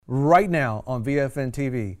right now on VFN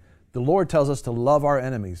TV. The Lord tells us to love our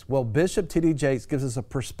enemies. Well, Bishop T.D. Jakes gives us a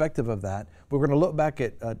perspective of that. We're going to look back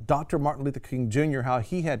at Dr. Martin Luther King Jr., how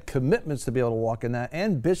he had commitments to be able to walk in that,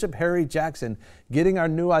 and Bishop Harry Jackson getting our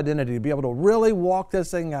new identity to be able to really walk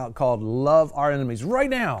this thing out called Love Our Enemies right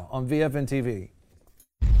now on VFN TV.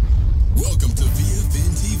 Welcome to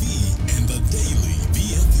VFN TV and the daily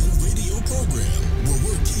VFN radio program where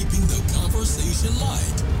we're keeping the conversation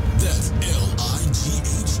light. That's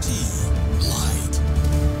L-I-G-H-T, light.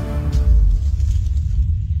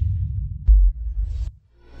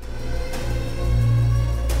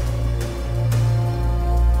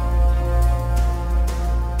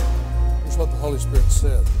 What the Holy Spirit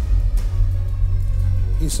said.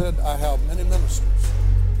 He said, I have many ministers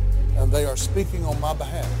and they are speaking on my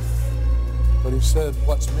behalf. But he said,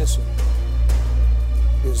 what's missing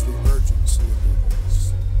is the urgency of their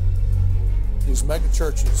voice. These mega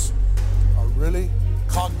churches are really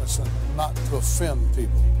cognizant not to offend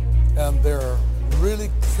people. And they're really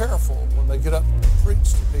careful when they get up to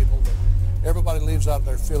preach to people that everybody leaves out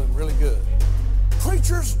there feeling really good.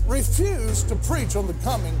 Preachers refuse to preach on the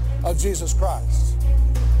coming of Jesus Christ.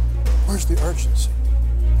 Where's the urgency?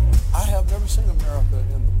 I have never seen America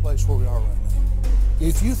in the place where we are right now.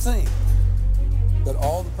 If you think that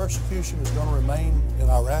all the persecution is going to remain in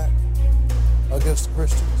Iraq against the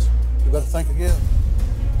Christians, you better think again.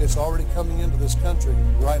 It's already coming into this country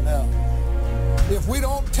right now. If we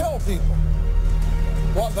don't tell people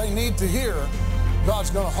what they need to hear,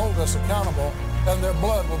 God's going to hold us accountable and their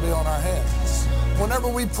blood will be on our hands. Whenever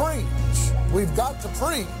we preach, we've got to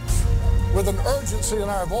preach with an urgency in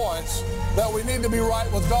our voice that we need to be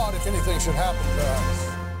right with God if anything should happen to us.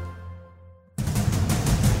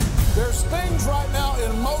 There's things right now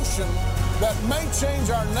in motion that may change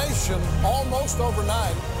our nation almost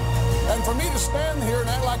overnight. And for me to stand here and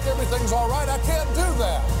act like everything's all right, I can't do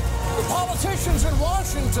that. The politicians in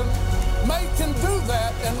Washington can do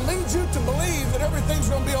that and lead you to believe that everything's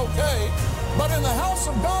going to be okay. But in the house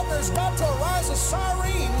of God, there's got to arise a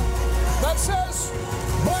siren that says,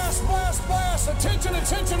 blast, blast, blast, attention,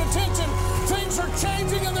 attention, attention. Things are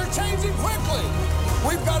changing and they're changing quickly.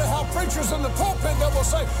 We've got to have preachers in the pulpit that will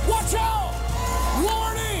say, watch out,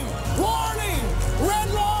 warning, warning,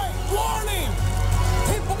 red light, warning.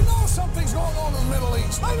 People know something's going on in the Middle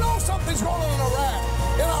East. They know something's going on in Iraq,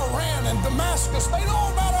 in Iran, and Damascus. They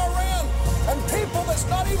know about Iran. And people that's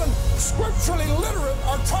not even scripturally literate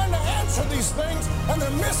are trying to answer these things, and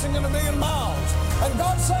they're missing in a million miles. And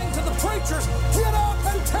God's saying to the preachers, get up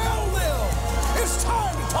and tell them. It's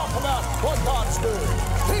time to talk about what God's doing.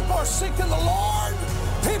 People are seeking the Lord.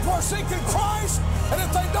 People are seeking Christ. And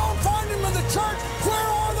if they don't find him in the church, where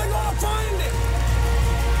are they going to find him?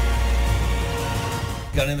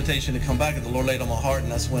 Got an invitation to come back, and the Lord laid on my heart,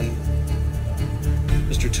 and that's when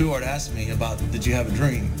Mr. Tuart asked me about, did you have a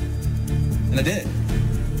dream? And I did.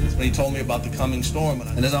 That's when he told me about the coming storm.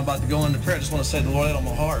 And as I'm about to go into prayer, I just want to say the Lord laid on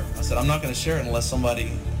my heart. I said, I'm not going to share it unless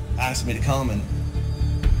somebody asks me to come. And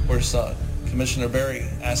of course, Commissioner Berry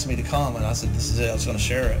asked me to come, and I said, this is it. I was going to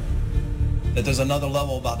share it. That there's another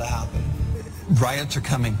level about to happen. Riots are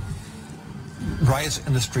coming. Riots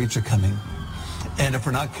in the streets are coming. And if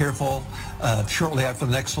we're not careful, shortly after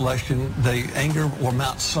the next election, the anger will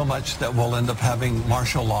mount so much that we'll end up having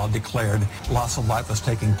martial law declared. Loss of life is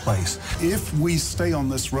taking place. If we stay on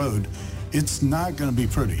this road, it's not going to be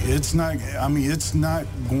pretty. It's not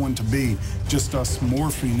going to be just us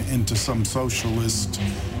morphing into some socialist,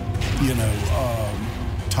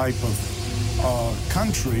 type of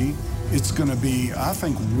country. It's going to be, I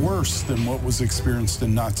think, worse than what was experienced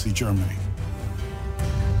in Nazi Germany.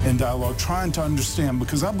 And dialogue, trying to understand,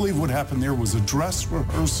 because I believe what happened there was a dress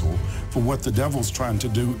rehearsal for what the devil's trying to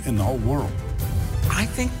do in the whole world. I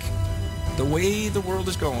think the way the world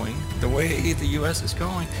is going, the way the U.S. is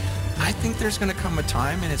going, I think there's going to come a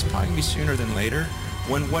time, and it's probably going to be sooner than later,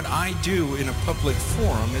 when what I do in a public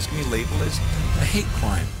forum is going to be labeled as a hate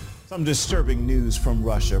crime. Some disturbing news from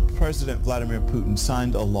Russia. President Vladimir Putin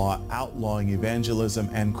signed a law outlawing evangelism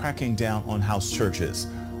and cracking down on house churches.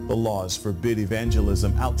 The laws forbid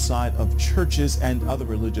evangelism outside of churches and other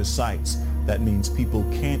religious sites. That means people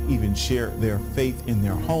can't even share their faith in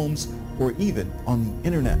their homes or even on the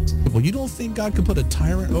internet. Well, you don't think God could put a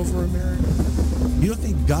tyrant over America? You don't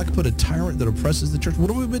think God could put a tyrant that oppresses the church? What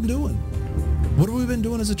have we been doing? What have we been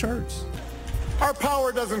doing as a church? Our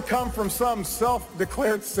power doesn't come from some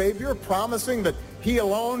self-declared Savior promising that he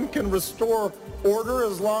alone can restore order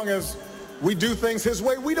as long as we do things his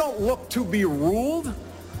way. We don't look to be ruled.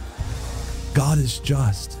 God is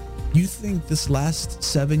just. You think this last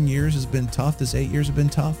 7 years has been tough, this 8 years have been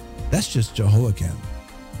tough? That's just Jehoiakim.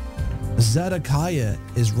 Zedekiah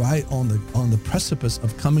is right on the precipice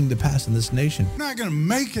of coming to pass in this nation. We're not going to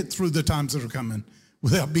make it through the times that are coming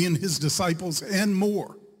without being his disciples and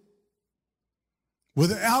more,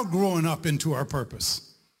 without growing up into our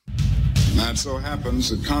purpose. Now it so happens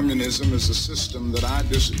that communism is a system that I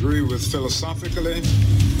disagree with philosophically.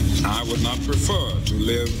 I would not prefer to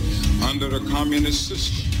live under a communist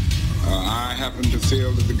system. I happen to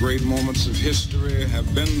feel that the great moments of history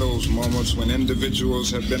have been those moments when individuals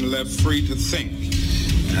have been left free to think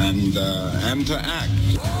and to act.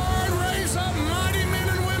 Lord, raise up mighty men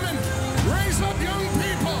and women. Raise up young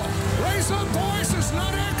people. Raise up voices,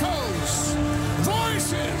 not echoes.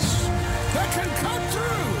 Voices that can cut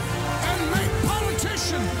through and make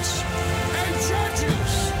politicians and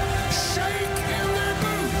judges shake in their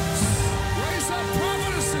boots. Raise up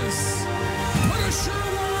prophetesses. Put a sure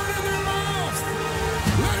word in their mouth.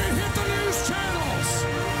 Let it hit the news channels.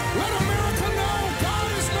 Let America know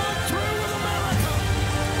God is not through with America.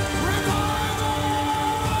 Revival!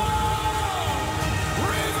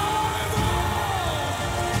 Revival!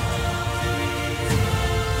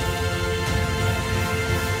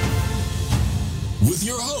 With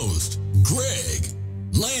your host, Greg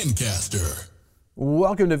Lancaster.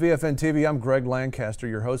 Welcome to VFN TV. I'm Greg Lancaster,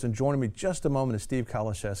 your host, and joining me just a moment is Steve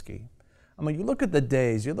Kaliszewski. I mean, you look at the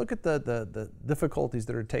days, you look at the difficulties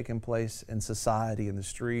that are taking place in society, in the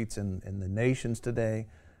streets, and in the nations today.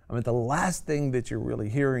 I mean, the last thing that you're really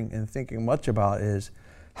hearing and thinking much about is,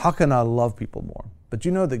 how can I love people more? But you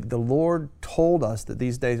know, the Lord told us that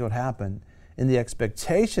these days would happen, and the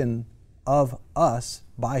expectation of us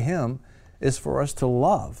by Him is for us to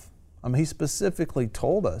love. I mean, He specifically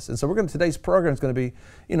told us. And so today's program is going to be,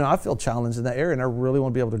 I feel challenged in that area, and I really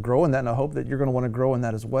want to be able to grow in that, and I hope that you're going to want to grow in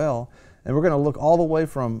that as well. And we're going to look all the way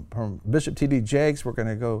from Bishop T.D. Jakes. We're going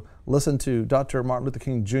to go listen to Dr. Martin Luther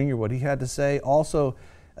King Jr., what he had to say. Also,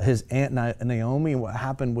 his Aunt Naomi and what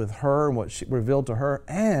happened with her and what she revealed to her,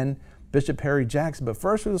 and Bishop Harry Jackson. But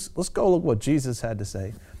first, let's go look what Jesus had to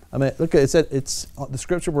say. I mean, look, it's the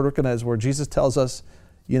scripture we're looking at is where Jesus tells us,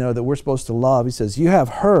 that we're supposed to love. He says, "You have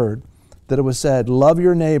heard that it was said, love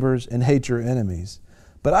your neighbors and hate your enemies.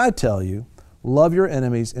 But I tell you, love your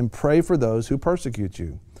enemies and pray for those who persecute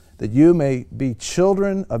you, that you may be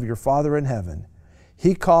children of your Father in heaven.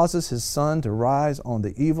 He causes His sun to rise on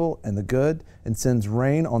the evil and the good, and sends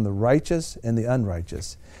rain on the righteous and the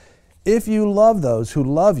unrighteous. If you love those who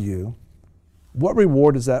love you, what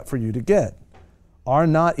reward is that for you to get? Are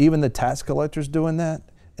not even the tax collectors doing that?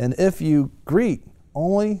 And if you greet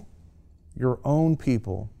only your own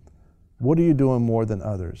people, what are you doing more than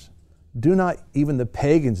others? Do not even the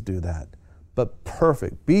pagans do that, but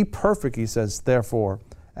perfect. Be perfect," He says, "therefore,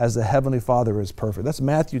 as the Heavenly Father is perfect." That's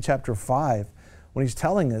Matthew chapter 5, when He's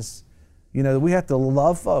telling us, that we have to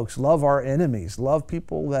love folks, love our enemies, love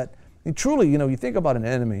people that, truly, you think about an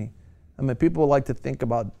enemy. I mean, people like to think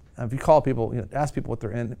about, if you call people, ask people what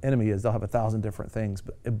their enemy is, they'll have 1,000 different things,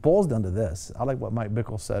 but it boils down to this. I like what Mike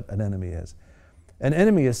Bickle said an enemy is. An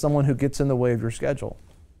enemy is someone who gets in the way of your schedule,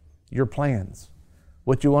 your plans,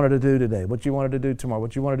 what you wanted to do today, what you wanted to do tomorrow,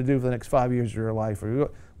 what you wanted to do for the next 5 years of your life, or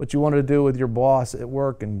what you wanted to do with your boss at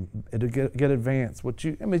work and to get advanced.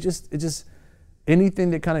 It's just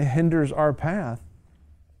anything that kind of hinders our path.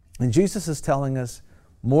 And Jesus is telling us,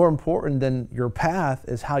 more important than your path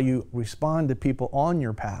is how you respond to people on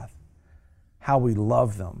your path, how we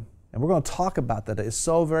love them. And we're going to talk about that. It's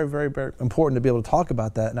so very, very, very important to be able to talk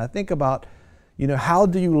about that. And I think about, how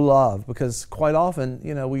do you love? Because quite often,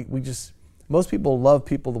 most people love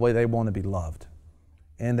people the way they want to be loved.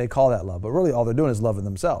 And they call that love. But really all they're doing is loving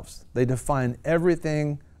themselves. They define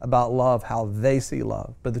everything about love how they see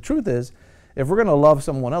love. But the truth is, if we're going to love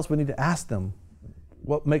someone else, we need to ask them,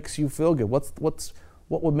 what makes you feel good? What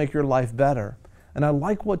would make your life better? And I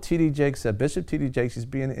like what T.D. Jakes said. Bishop T.D. Jakes is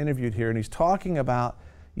being interviewed here, and he's talking about,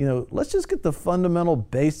 let's just get the fundamental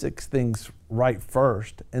basics things right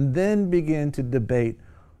first, and then begin to debate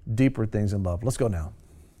deeper things in love. Let's go now.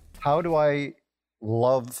 How do I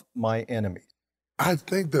love my enemy? I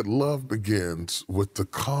think that love begins with the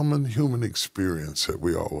common human experience that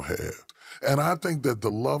we all have. And I think that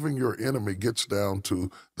the loving your enemy gets down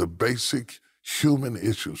to the basic human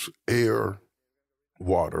issues: air,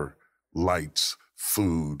 water, lights,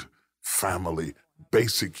 food, family,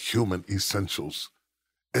 basic human essentials.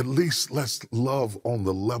 At least let's love on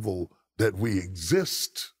the level that we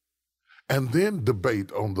exist, and then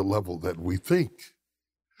debate on the level that we think.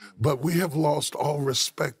 But we have lost all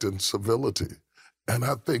respect and civility. And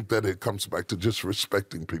I think that it comes back to just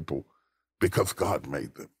respecting people because God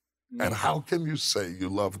made them. And how can you say you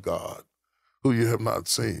love God who you have not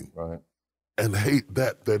seen, right, and hate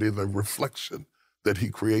that is a reflection that he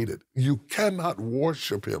created. You cannot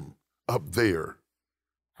worship him up there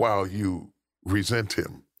while you resent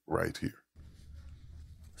him right here.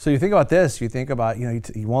 So you think about this, you think about,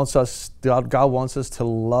 he wants us, God wants us to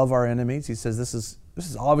love our enemies. He says this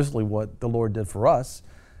is obviously what the Lord did for us.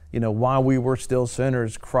 While we were still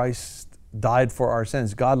sinners, Christ died for our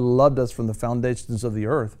sins. God loved us from the foundations of the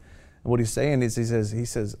earth. And what he's saying is, he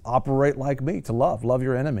says, operate like me, to love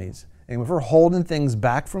your enemies. And if we're holding things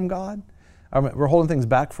back from God, we're holding things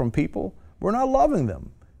back from people, we're not loving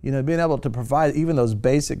them. Being able to provide even those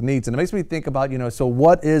basic needs. And it makes me think about, so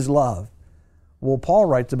what is love? Well, Paul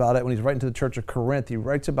writes about it when he's writing to the church of Corinth. He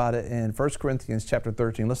writes about it in 1 Corinthians chapter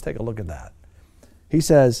 13. Let's take a look at that. He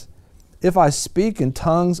says, if I speak in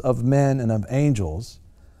tongues of men and of angels,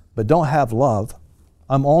 but don't have love,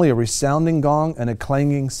 I'm only a resounding gong and a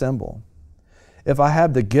clanging cymbal. If I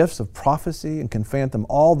have the gifts of prophecy and can fathom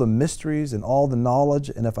all the mysteries and all the knowledge,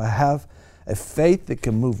 and if I have a faith that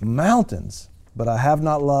can move mountains, but I have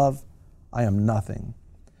not love, I am nothing.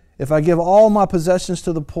 If I give all my possessions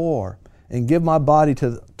to the poor and give my body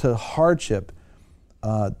to hardship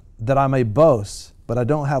that I may boast, but I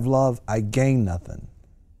don't have love, I gain nothing.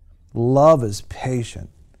 Love is patient.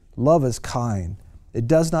 Love is kind. It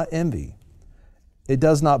does not envy. It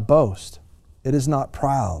does not boast. It is not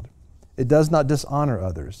proud. It does not dishonor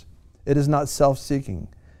others. It is not self-seeking.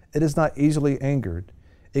 It is not easily angered.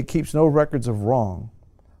 It keeps no records of wrong.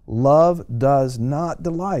 Love does not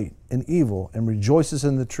delight in evil and rejoices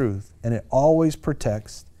in the truth, and it always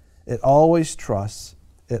protects, it always trusts,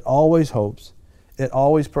 it always hopes, it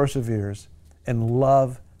always perseveres, and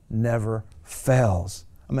love never fails.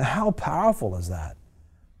 How powerful is that?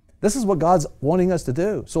 This is what God's wanting us to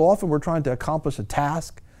do. So often we're trying to accomplish a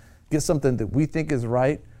task, get something that we think is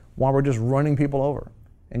right, while we're just running people over.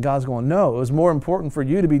 And God's going, no, it was more important for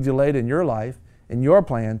you to be delayed in your life, in your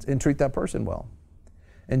plans, and treat that person well.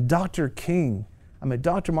 And Dr.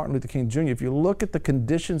 Martin Luther King Jr., if you look at the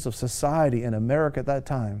conditions of society in America at that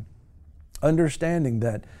time, understanding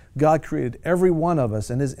that God created every one of us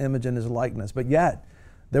in His image and His likeness, but yet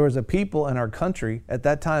there was a people in our country at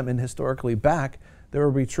that time and historically back that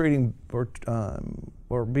were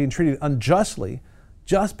being treated unjustly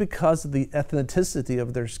just because of the ethnicity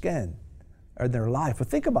of their skin or their life. But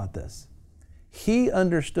think about this. He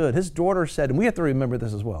understood. His daughter said, and we have to remember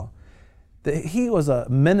this as well, that he was a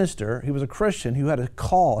minister, he was a Christian who had a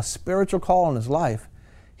call, a spiritual call in his life.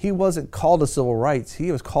 He wasn't called to civil rights.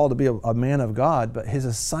 He was called to be a man of God, but his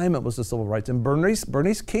assignment was to civil rights. And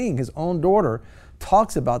Bernice King, his own daughter,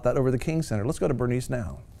 talks about that over the King Center. Let's go to Bernice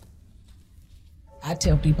now. I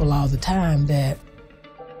tell people all the time that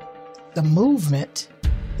the movement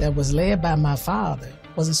that was led by my father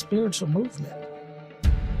was a spiritual movement.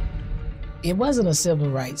 It wasn't a civil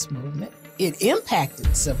rights movement. It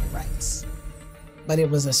impacted civil rights, but it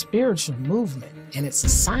was a spiritual movement, and its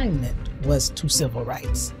assignment was to civil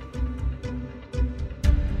rights.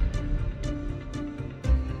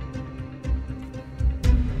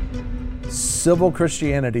 Civil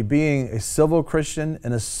Christianity, being a civil Christian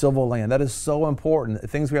in a civil land, that is so important.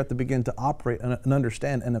 Things we have to begin to operate and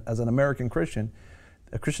understand. And as an American Christian,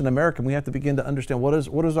 a Christian American, we have to begin to understand what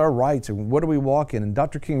is our rights and what do we walk in. And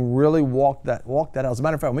Dr. King really walked that out. As a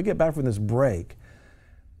matter of fact, when we get back from this break,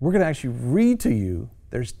 we're going to actually read to you.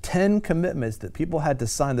 There's 10 commitments that people had to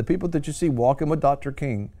sign. The people that you see walking with Dr.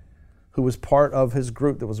 King, who was part of his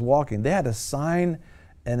group that was walking, they had to sign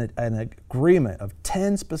an agreement of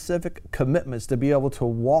 10 specific commitments to be able to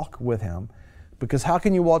walk with him. Because how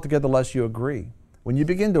can you walk together unless you agree? When you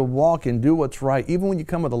begin to walk and do what's right, even when you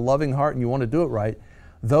come with a loving heart and you want to do it right,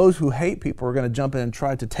 those who hate people are going to jump in and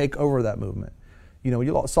try to take over that movement. You know,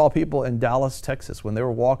 you saw people in Dallas, Texas, when they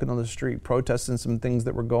were walking on the street protesting some things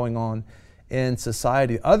that were going on in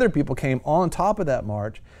society. Other people came on top of that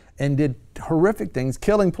march and did horrific things,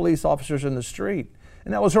 killing police officers in the street.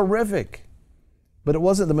 And that was horrific. But that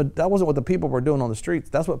wasn't what the people were doing on the streets.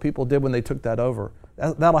 That's what people did when they took that over.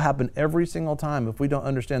 That'll happen every single time if we don't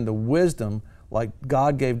understand the wisdom like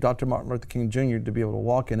God gave Dr. Martin Luther King Jr. to be able to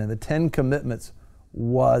walk in. And the 10 commitments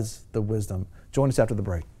was the wisdom. Join us after the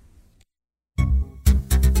break.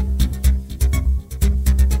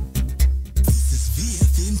 This is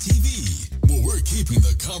VFN TV, where we're keeping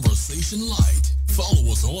the conversation light.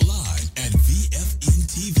 Follow us online at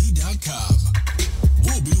VFNTV.com.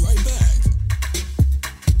 We'll be right back.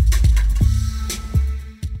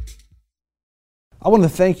 I want to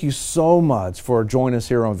thank you so much for joining us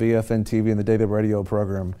here on VFN TV and the Daily Radio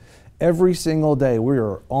program. Every single day, we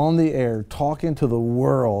are on the air talking to the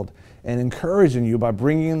world and encouraging you by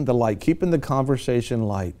bringing the light, keeping the conversation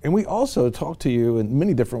light. And we also talk to you in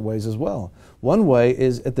many different ways as well. One way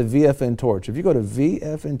is at the VFN Torch. If you go to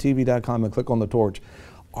vfntv.com and click on the torch,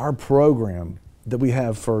 our program that we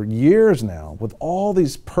have for years now with all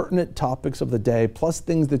these pertinent topics of the day, plus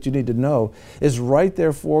things that you need to know, is right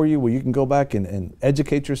there for you, where you can go back and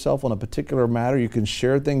educate yourself on a particular matter. You can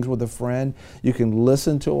share things with a friend. You can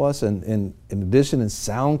listen to us, and in addition in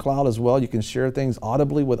SoundCloud as well. You can share things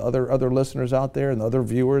audibly with other listeners out there and other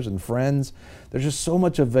viewers and friends. There's just so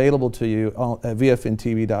much available to you at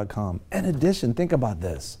vfntv.com. In addition, think about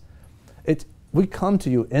this. We come to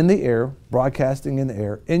you in the air, broadcasting in the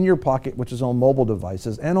air, in your pocket, which is on mobile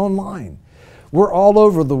devices, and online. We're all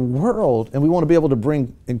over the world, and we want to be able to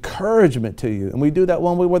bring encouragement to you. And we do that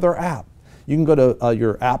one way with our app. You can go to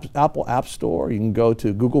your Apple App Store, you can go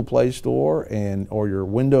to Google Play Store or your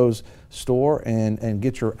Windows Store and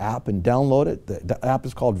get your app and download it. The app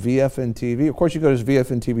is called VFN TV. Of course, you go to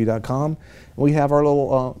vfntv.com. We have our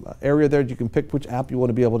little area there that you can pick which app you want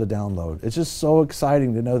to be able to download. It's just so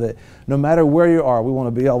exciting to know that no matter where you are, we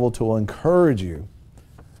want to be able to encourage you.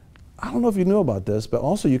 I don't know if you knew about this, but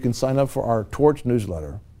also you can sign up for our Torch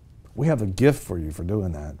newsletter. We have a gift for you for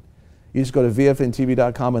doing that. You just go to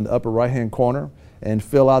vfntv.com in the upper right-hand corner and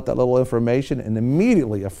fill out that little information, and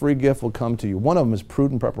immediately a free gift will come to you. One of them is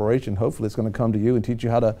Prudent Preparation. Hopefully it's going to come to you and teach you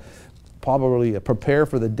how to probably prepare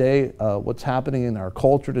for the day, what's happening in our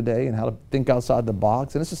culture today, and how to think outside the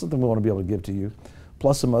box. And this is something we want to be able to give to you,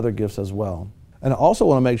 plus some other gifts as well. And I also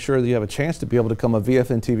want to make sure that you have a chance to be able to become a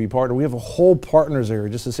VFN TV partner. We have a whole partners area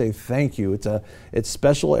just to say thank you. It's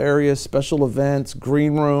special areas, special events,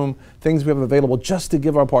 green room, things we have available just to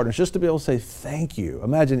give our partners, just to be able to say thank you.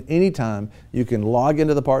 Imagine anytime you can log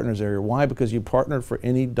into the partners area. Why? Because you partnered for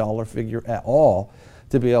any dollar figure at all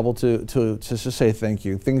to be able to just say thank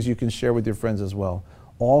you. Things you can share with your friends as well.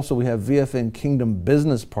 Also, we have VFN Kingdom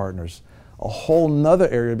Business Partners, a whole nother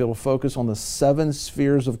area to be able to focus on the 7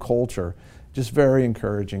 spheres of culture. Just very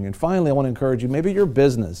encouraging. And finally, I want to encourage you, maybe your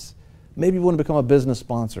business, maybe you want to become a business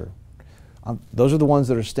sponsor. Those are the ones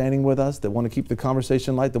that are standing with us, that want to keep the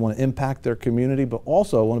conversation light, that want to impact their community, but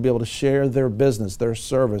also want to be able to share their business, their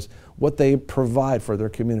service, what they provide for their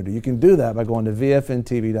community. You can do that by going to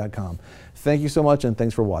vfntv.com. Thank you so much, and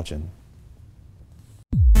thanks for watching.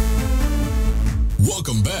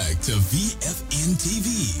 Welcome back to VFN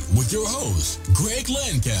TV with your host, Greg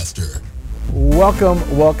Lancaster.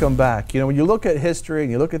 Welcome back. You know, when you look at history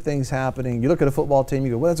and you look at things happening, you look at a football team,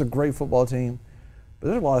 you go, well, that's a great football team. But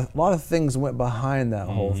there's a lot of things that went behind that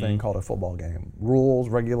whole thing called a football game. Rules,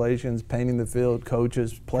 regulations, painting the field,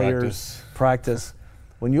 coaches, players, practice.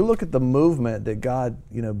 When you look at the movement that God,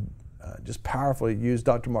 just powerfully used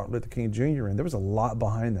Dr. Martin Luther King Jr. in, there was a lot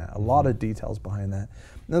behind that, a lot of details behind that.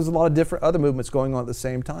 And there's a lot of different other movements going on at the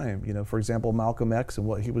same time. You know, for example, Malcolm X and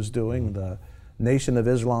what he was doing, the Nation of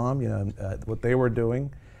Islam, what they were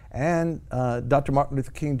doing. And Dr. Martin Luther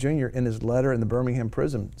King Jr. in his letter in the Birmingham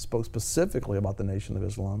prison spoke specifically about the Nation of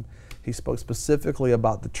Islam. He spoke specifically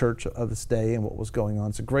about the church of this day and what was going on.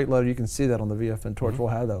 It's a great letter. You can see that on the VFN Torch. We'll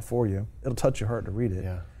have that for you. It'll touch your heart to read it.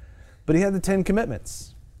 Yeah. But he had the 10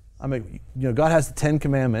 Commitments. I mean, God has the 10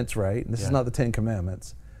 Commandments, right? And this is not the 10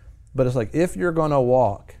 Commandments. But it's like, if you're going to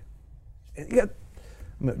walk,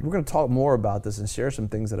 we're going to talk more about this and share some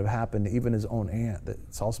things that have happened, even his own aunt,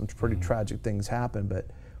 that saw some pretty tragic things happen. But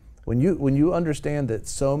when you understand that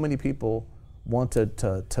so many people wanted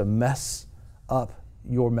to mess up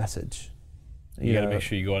your message, you got to make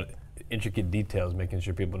sure you go into intricate details, making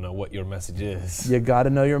sure people know what your message is. You got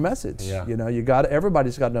to know your message. Yeah.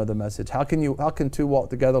 Everybody's got to know the message. How can two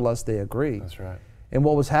walk together lest they agree? That's right. And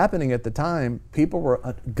what was happening at the time, people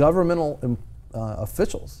were governmental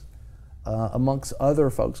officials, amongst other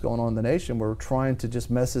folks going on in the nation, were trying to just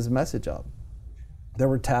mess his message up. They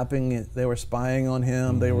were tapping, they were spying on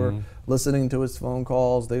him, they were listening to his phone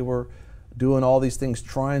calls, they were doing all these things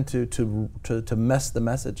trying to mess the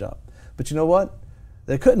message up. But you know what?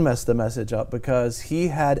 They couldn't mess the message up because he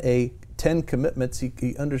had 10 commitments.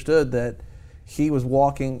 He understood that he was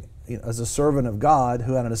walking as a servant of God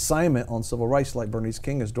who had an assignment on civil rights, like Bernice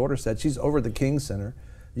King, his daughter, said. She's over at the King Center.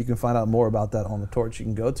 You can find out more about that on the Torch. You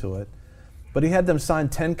can go to it. But he had them sign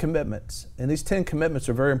 10 commitments. And these 10 commitments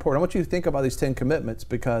are very important. I want you to think about these 10 commitments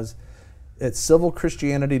because it's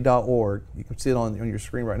civilchristianity.org. You can see it on your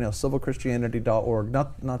screen right now, civilchristianity.org.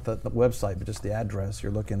 Not the website, but just the address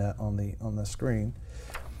you're looking at on the screen.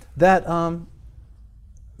 That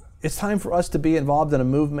it's time for us to be involved in a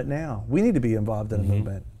movement now. We need to be involved in a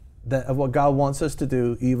movement of what God wants us to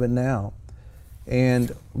do even now.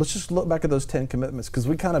 And let's just look back at those 10 commitments, because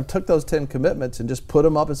we kind of took those 10 commitments and just put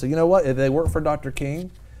them up and said, you know what, if they work for Dr.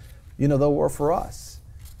 King, they'll work for us.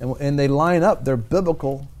 And they line up their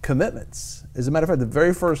biblical commitments. As a matter of fact, the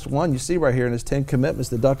very first one you see right here in his 10 commitments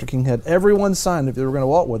that Dr. King had everyone sign if they were going to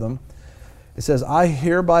walk with him, it says, I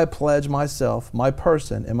hereby pledge myself, my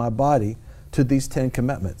person, and my body to these 10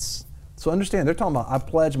 commitments. So understand, they're talking about I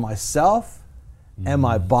pledge myself and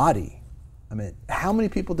my body. I mean, how many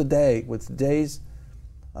people today with today's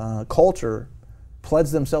culture pledge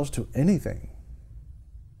themselves to anything?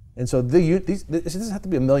 And so this doesn't have to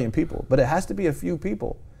be 1 million people, but it has to be a few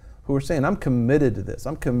people who are saying, I'm committed to this.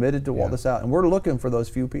 I'm committed to walk this out. And we're looking for those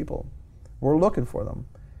few people. We're looking for them.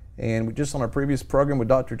 And we just on our previous program with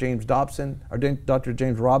Dr. James Dobson, or Dr.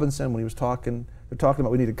 James Robinson, when he was talking, they're talking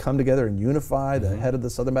about we need to come together and unify. The head of the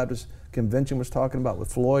Southern Baptist Convention was talking about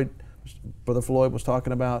with Floyd. Brother Floyd was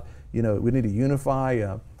talking about, we need to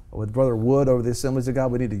unify. With Brother Wood over the Assemblies of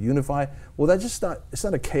God, we need to unify. Well, that's just it's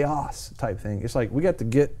not a chaos type thing. It's like we got to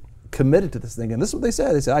get committed to this thing. And this is what they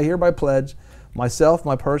said. They said, I hereby pledge myself,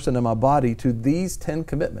 my person, and my body to these 10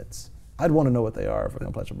 commitments. I'd want to know what they are if I'm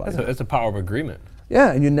going to pledge my body. It's a power of agreement.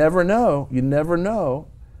 Yeah, and you never know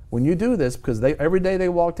when you do this, because every day they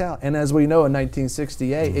walked out. And as we know, in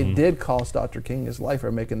 1968, it did cost Dr. King his life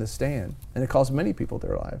for making this stand. And it cost many people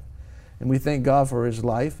their life. And we thank God for his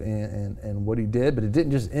life and what he did, but it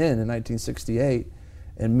didn't just end in 1968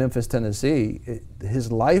 in Memphis, Tennessee.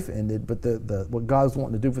 His life ended, but what God's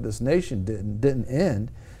wanting to do for this nation didn't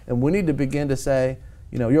end. And we need to begin to say,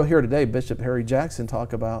 you'll hear today Bishop Harry Jackson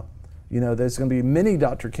talk about, there's going to be many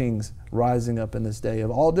Dr. Kings rising up in this day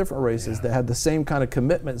of all different races that have the same kind of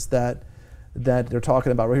commitments that they're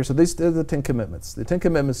talking about right here. So these are the 10 commitments. The 10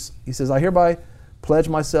 commitments, he says, I hereby pledge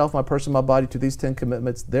myself, my person, my body to these 10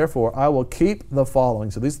 commitments. Therefore, I will keep the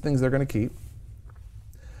following. So these are things they're going to keep.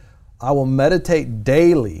 I will meditate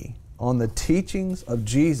daily on the teachings of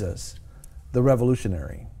Jesus, the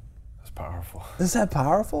revolutionary. That's powerful. Is that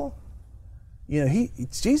powerful?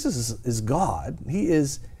 Jesus is God. He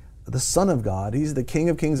is the Son of God. He's the King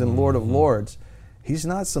of Kings and Lord of Lords. He's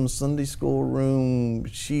not some Sunday school room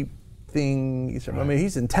sheep thing. I mean,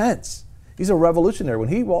 he's intense. He's a revolutionary. When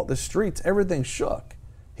he walked the streets, everything shook.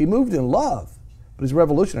 He moved in love, but he's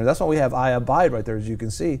revolutionary. That's why we have I Abide right there, as you can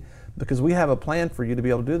see, because we have a plan for you to be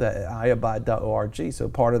able to do that at iabide.org. So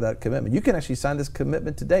part of that commitment. You can actually sign this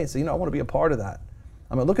commitment today and say, I want to be a part of that.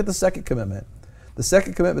 I mean, look at the second commitment. The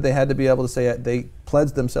second commitment they had to be able to say they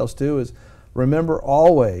pledged themselves to is, remember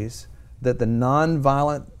always that the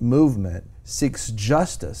nonviolent movement seeks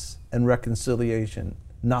justice and reconciliation,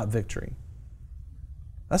 not victory.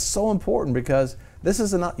 That's so important, because this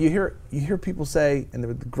is you hear people say, and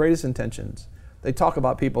the greatest intentions, they talk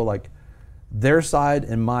about people like their side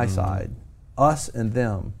and my side, us and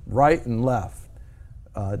them, right and left,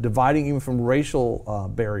 dividing even from racial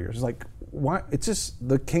barriers. It's like, why? It's just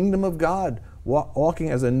the kingdom of God, walking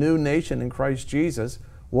as a new nation in Christ Jesus,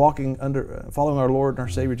 walking following our Lord and our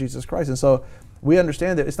Savior Jesus Christ. And so we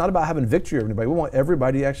understand that it's not about having victory over anybody. We want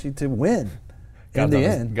everybody actually to win.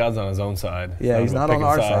 God's on his own side. Yeah, he's not on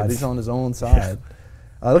our side. He's on his own side.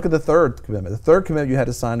 Look at the third commitment. The third commitment you had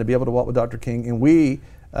to sign to be able to walk with Dr. King, and we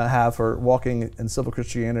have for walking in civil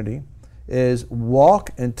Christianity, is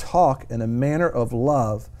walk and talk in a manner of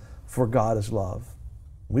love, for God is love.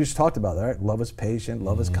 We just talked about that, right? Love is patient,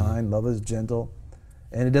 love is kind, love is gentle.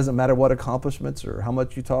 And it doesn't matter what accomplishments or how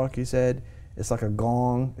much you talk, he said. It's like a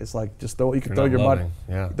gong. It's like just throw your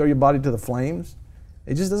body to the flames.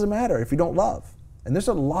 It just doesn't matter if you don't love. And there's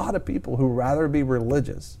a lot of people who rather be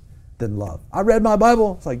religious than love. I read my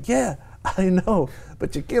Bible. It's like, yeah, I know,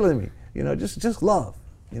 but you're killing me. Just love.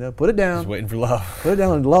 Put it down. Just waiting for love. Put it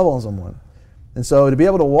down and love on someone. And so to be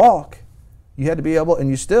able to walk, you had to be able, and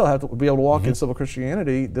you still have to be able to walk in civil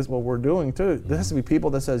Christianity. This is what we're doing too. There has to be people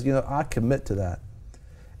that says, I commit to that.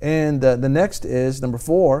 And the next is, number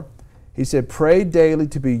 4, he said, pray daily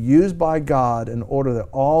to be used by God in order that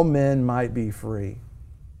all men might be free.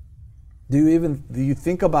 Do you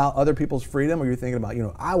think about other people's freedom, or you're thinking about,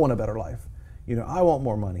 I want a better life. I want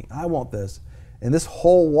more money. I want this. And this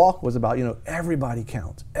whole walk was about, everybody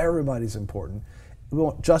counts. Everybody's important. We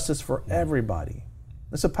want justice for everybody.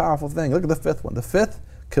 That's a powerful thing. Look at the 5th one. The 5th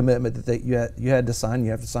commitment that you had to sign,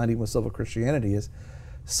 you have to sign even with civil Christianity, is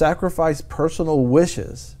sacrifice personal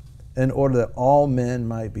wishes in order that all men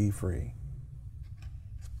might be free.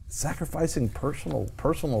 Sacrificing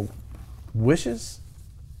personal wishes?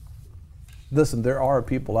 Listen, there are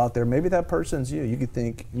people out there, maybe that person's you. You could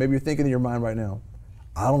think, maybe you're thinking in your mind right now,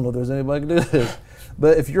 I don't know if there's anybody who can do this.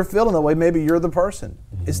 But if you're feeling that way, maybe you're the person.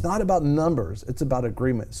 It's not about numbers, it's about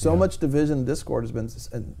agreement. So much division and discord has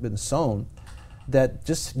been sown that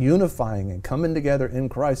just unifying and coming together in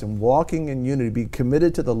Christ and walking in unity, be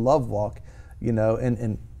committed to the love walk,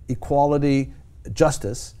 and equality,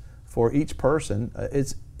 justice for each person,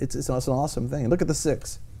 it's an awesome thing. Look at the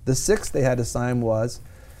sixth. The sixth they had to sign was,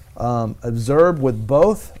 observe with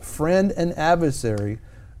both friend and adversary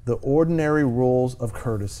the ordinary rules of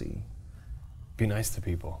courtesy. Be nice to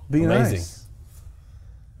people. Be Amazing. nice.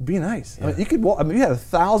 Be nice. Yeah. I mean, you could walk. I mean, you had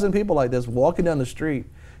 1,000 people like this walking down the street,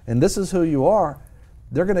 and this is who you are.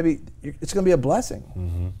 They're going to be. It's going to be a blessing.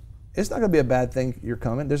 Mm-hmm. It's not going to be a bad thing. You're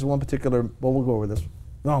coming. There's one particular. Well, we'll go over this.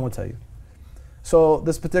 No, I'm going to tell you. So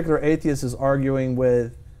this particular atheist is arguing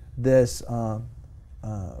with this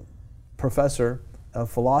professor of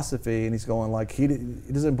philosophy, and he's going like he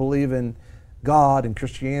doesn't believe in God and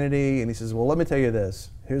Christianity, and he says, well, let me tell you this.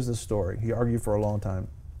 Here's the story. He argued for a long time,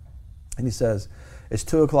 and he says, it's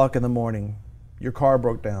 2 o'clock in the morning. Your car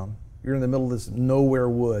broke down. You're in the middle of this nowhere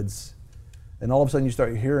woods, and all of a sudden you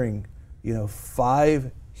start hearing,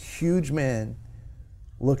 5 huge men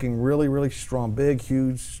looking really, really strong, big,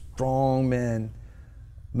 huge, strong men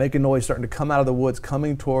making noise, starting to come out of the woods,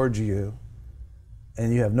 coming towards you,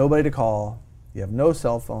 and you have nobody to call. You have no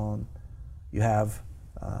cell phone. You have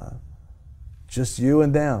just you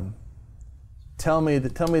and them. Tell me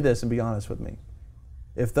this and be honest with me.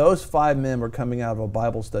 If those 5 men were coming out of a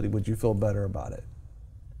Bible study, would you feel better about it?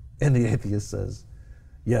 And the atheist says,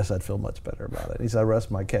 yes, I'd feel much better about it. He said, I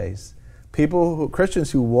rest my case.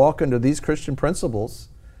 Christians who walk under these Christian principles,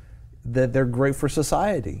 that they're great for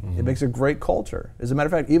society. Mm-hmm. It makes a great culture. As a matter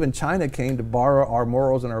of fact, even China came to borrow our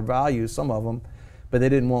morals and our values, some of them, but they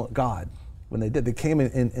didn't want God. When they did, they came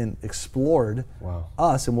and explored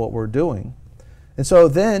us and what we're doing. And so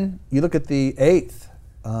then you look at the 8th.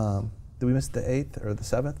 Did we miss the 8th or the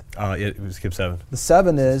 7th? Yeah, we skipped 7. The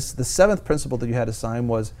 7th principle that you had to sign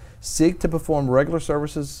was seek to perform regular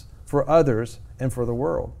services for others and for the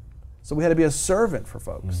world. So we had to be a servant for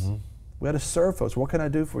folks. Mm-hmm. We had to serve folks. What can I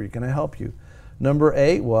do for you? Can I help you? Number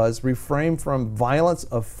 8 was refrain from violence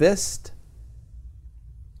of fist,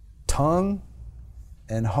 tongue,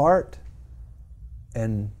 and heart,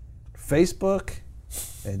 and Facebook,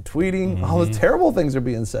 and tweeting. Mm-hmm. All the terrible things are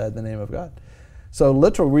being said in the name of God. So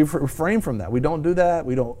literally, we refrain from that. We don't do that.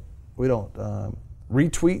 We don't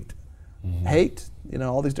retweet, hate.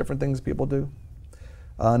 All these different things people do.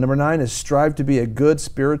 Number 9 is strive to be a good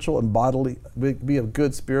spiritual and bodily. Be of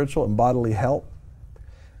good spiritual and bodily health.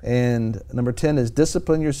 And number 10 is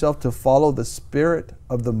discipline yourself to follow the spirit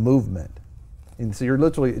of the movement. And so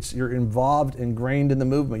you're involved, ingrained in the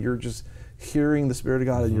movement. You're just hearing the Spirit of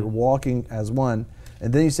God, and you're walking as one.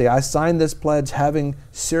 And then you say, I sign this pledge having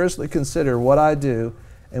seriously considered what I do,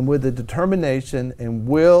 and with the determination and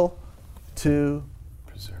will to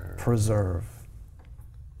preserve.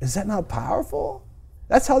 Is that not powerful?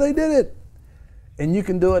 That's how they did it. And you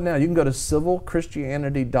can do it now. You can go to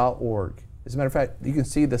civilchristianity.org. As a matter of fact, you can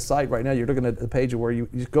see the site right now. You're looking at the page where you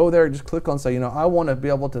just go there and just click on, say, I want to be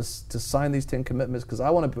able to sign these 10 commitments because I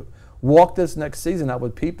want to walk this next season out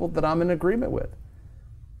with people that I'm in agreement with.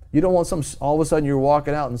 You don't want all of a sudden you're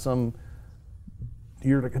walking out and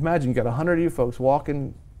imagine you got 100 of you folks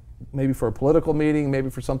walking maybe for a political meeting, maybe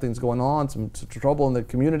for something's going on, some trouble in the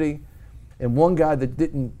community, and one guy that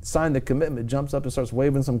didn't sign the commitment jumps up and starts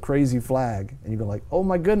waving some crazy flag, and you go like, oh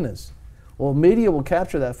my goodness. Well, media will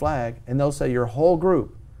capture that flag, and they'll say your whole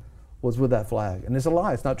group was with that flag. And it's a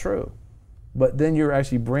lie, it's not true. But then you're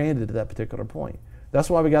actually branded at that particular point. That's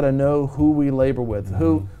why we got to know who we labor with,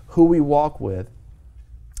 who we walk with.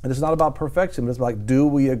 And it's not about perfection, but it's like, do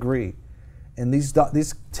we agree? And these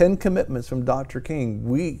 10 commitments from Dr. King,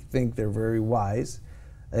 we think they're very wise.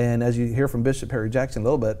 And as you hear from Bishop Harry Jackson a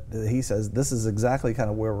little bit, he says this is exactly kind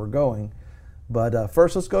of where we're going. But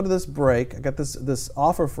first, let's go to this break. I got this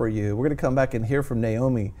offer for you. We're going to come back and hear from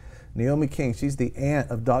Naomi King. She's the aunt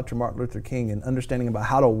of Dr. Martin Luther King, and understanding about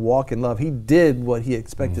how to walk in love. He did what he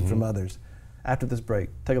expected from others. After this break,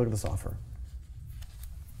 take a look at this offer.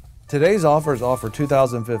 Today's offer is offer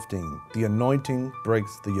 2015. The anointing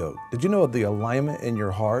breaks the yoke. Did you know the alignment in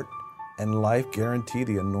your heart and life guarantee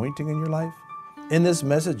the anointing in your life? In this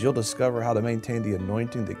message, you'll discover how to maintain the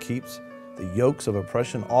anointing that keeps the yokes of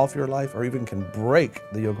oppression off your life, or even can break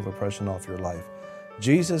the yoke of oppression off your life.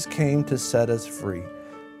 Jesus came to set us free.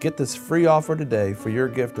 Get this free offer today for your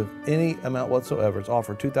gift of any amount whatsoever. It's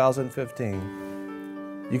offer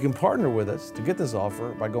 2015. You can partner with us to get this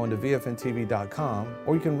offer by going to VFNTV.com,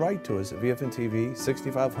 or you can write to us at VFNTV,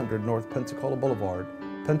 6500 North Pensacola Boulevard,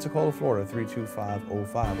 Pensacola, Florida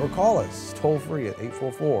 32505, or call us toll free at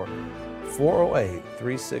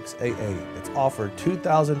 844-408-3688. It's offer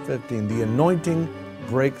 2015. The anointing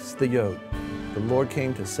breaks the yoke. The Lord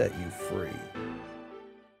came to set you free.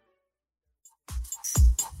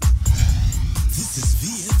 This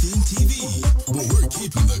is VFN TV, where we're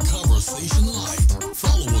keeping the conversation light.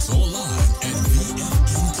 Follow us online at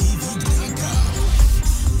VFNTV.com.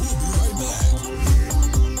 We'll be right back.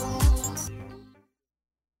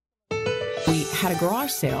 We had a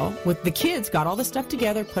garage sale with the kids, got all the stuff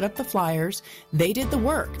together, put up the flyers. They did the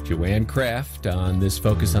work. Joanne Kraft on this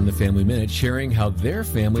Focus on the Family Minute, sharing how their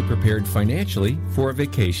family prepared financially for a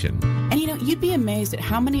vacation. And you know, you'd be amazed at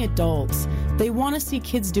how many adults, they want to see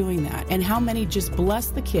kids doing that, and how many just bless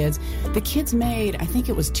the kids. The kids made, I think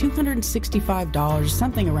it was $265,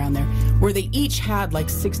 something around there, where they each had like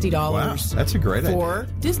 $60 Wow, that's a great for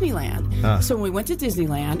idea. Disneyland. So when we went to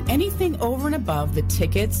Disneyland, anything over and above the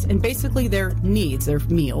tickets and basically their needs, their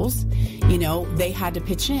meals, you know, they had to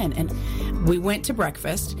pitch in. And we went to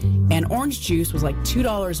breakfast, and orange juice was like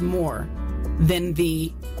 $2 more than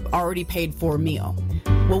the already paid for meal.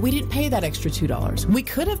 Well, we didn't pay that extra $2. We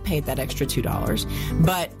could have paid that extra $2,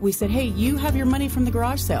 but we said, hey, you have your money from the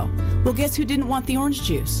garage sale. Well, guess who didn't want the orange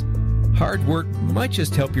juice? Hard work might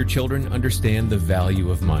just help your children understand the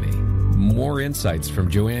value of money. More insights from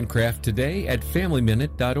Joanne Kraft today at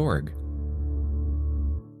FamilyMinute.org.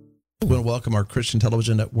 We want to welcome our Christian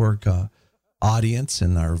Television Network audience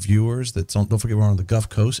and our viewers. Don't forget, we're on the Gulf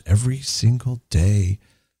Coast every single day,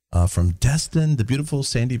 from Destin, the beautiful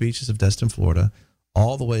sandy beaches of Destin, Florida,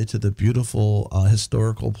 all the way to the beautiful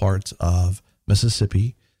historical parts of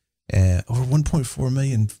Mississippi. Over 1.4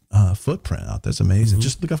 million footprint out. That's amazing.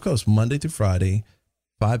 Just the Gulf Coast, Monday through Friday,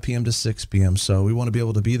 5 p.m. to 6 p.m. So we want to be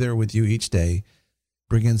able to be there with you each day,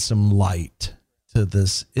 bring in some light to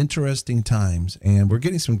this interesting times. And we're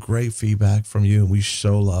getting some great feedback from you, and we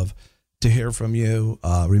so love to hear from you.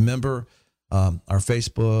 Remember our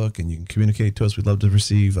Facebook, and you can communicate to us. We'd love to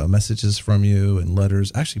receive messages from you and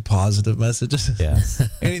letters, actually positive messages. Yes.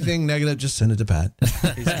 Anything negative, just send it to Pat.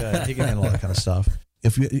 He's good. He can handle all that kind of stuff.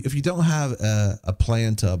 If you don't have a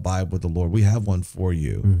plan to abide with the Lord, we have one for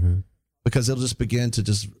you, because it'll just begin to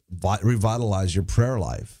just revitalize your prayer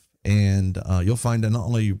life. And you'll find that not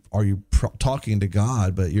only are you talking to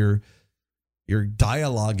God, but you're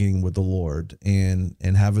dialoguing with the Lord and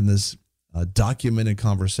having this documented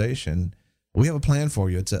conversation. We have a plan for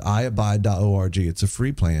you. It's at iabide.org. It's a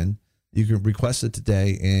free plan. You can request it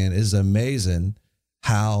today, and it's amazing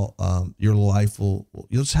how your life you'll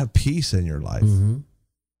just have peace in your life.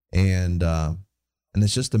 And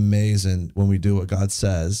it's just amazing when we do what God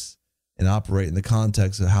says and operate in the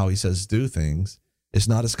context of how he says do things. It's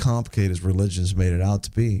not as complicated as religion's made it out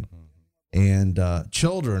to be. And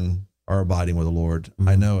children are abiding with the Lord.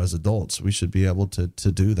 I know as adults, we should be able to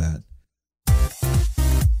do that.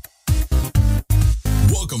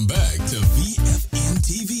 Welcome back to VFN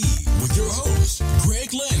TV with your host,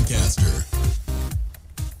 Greg Lancaster.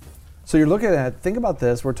 So you're looking at, think about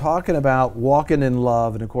this, we're talking about walking in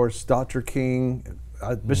love, and of course, Dr. King,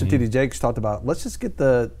 Bishop T.D. Jakes talked about, let's just get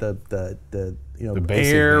the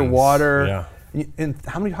air, things. water. Yeah. And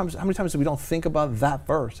how many times do we don't think about that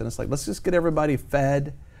verse? And it's like, let's just get everybody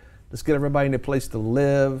fed. Let's get everybody in a place to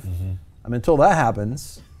live. I mean, until that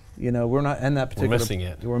happens, we're not in that particular. We're missing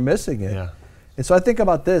it. We're missing it. Yeah. And so I think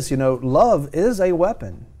about this, love is a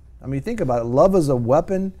weapon. I mean, think about it. Love is a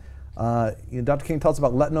weapon. Dr. King talks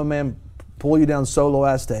about let no man pull you down so low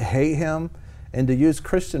as to hate him, and to use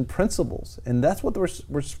Christian principles. And that's what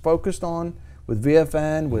we're focused on with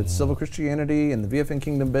VFN, with civil Christianity and the VFN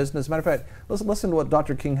Kingdom business. Matter of fact, let's listen to what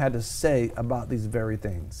Dr. King had to say about these very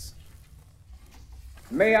things.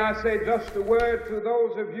 May I say just a word to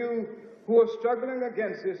those of you who are struggling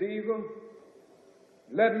against this evil.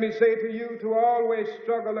 Let me say to you to always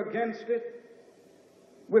struggle against it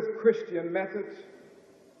with Christian methods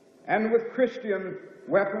and with Christian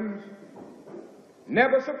weapons.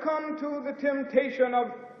 Never succumb to the temptation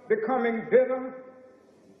of becoming bitter.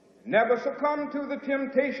 Never succumb to the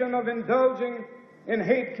temptation of indulging in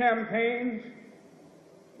hate campaigns.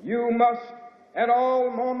 You must, at all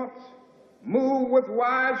moments, move with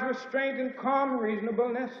wise restraint and calm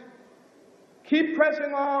reasonableness. Keep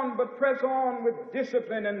pressing on, but press on with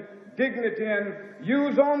discipline and dignity, and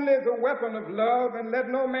use only the weapon of love, and let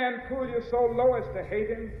no man pull you so low as to hate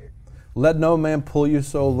him. Let no man pull you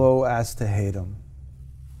so low as to hate him.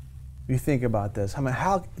 You think about this. I mean,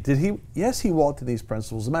 how did he? Yes, he walked in these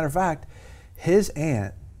principles. As a matter of fact, his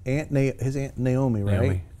aunt Naomi,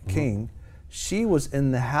 right, King, she was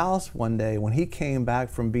in the house one day when he came back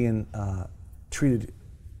from being treated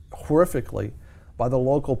horrifically by the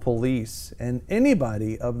local police, and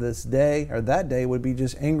anybody of this day or that day would be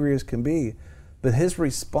just angry as can be. But his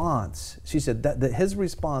response, she said that his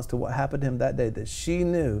response to what happened to him that day, that she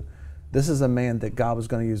knew this is a man that God was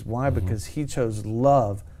going to use. Why? Because he chose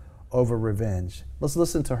love over revenge. Let's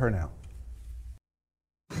listen to her now.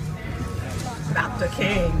 Dr.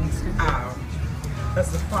 King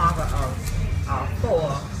was the father of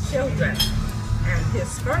 4 children, and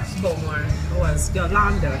his firstborn was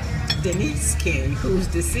Yolanda Denise King, who's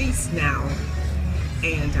deceased now.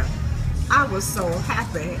 And I was so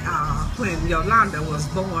happy when Yolanda was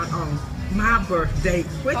born on my birthday,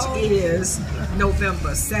 which is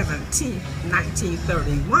November 17th,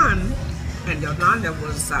 1931, and Yolanda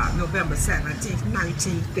was November 17th,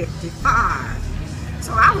 1955.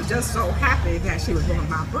 So I was just so happy that she was born on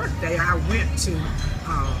my birthday. I went to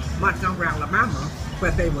Montgomery, Alabama,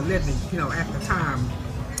 where they were living, at the time,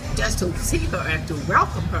 just to see her and to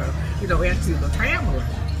welcome her, into the family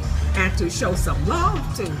and to show some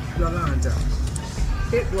love to Yolanda.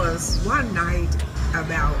 It was one night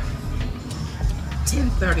about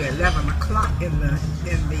 10:30, 11 o'clock in the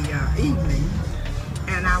evening,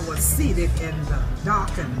 and I was seated in the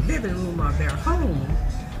darkened living room of their home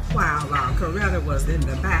while Coretta was in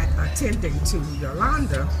the back attending to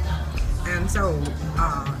Yolanda. And so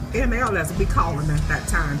ML, as we call him at that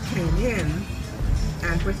time, came in,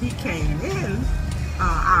 and when he came in,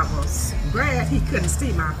 I was glad he couldn't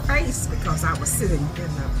see my face because I was sitting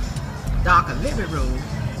in the darkened living room,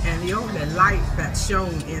 and the only light that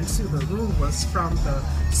shone into the room was from the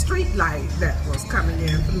street light that was coming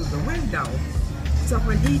in through the window. So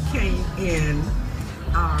when he came in,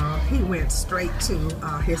 he went straight to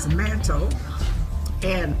his mantle,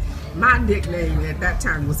 and my nickname at that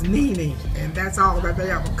time was Nene, and that's all that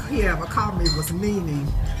he ever called me was Nene.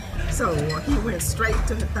 So he went straight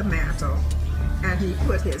to the mantle, and he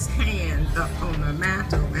put his hand up on the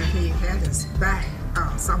mantle, and he had his back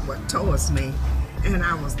somewhat towards me, and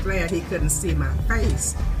I was glad he couldn't see my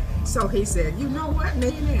face. So he said, "You know what,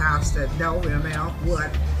 Nene?" I said, "No, ML, what?"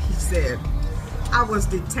 He said, "I was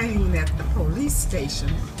detained at the police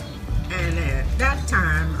station, and at that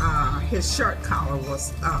time his shirt collar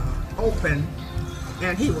was open,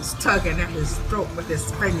 and he was tugging at his throat with his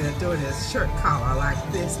finger doing his shirt collar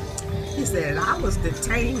like this." He said, "I was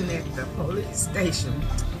detained at the police station,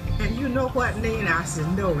 and you know what, Nene?" I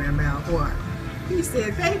said, "No, ML, what?" He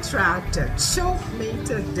said, "They tried to choke me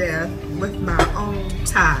to death with my own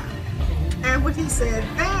tie." And when he said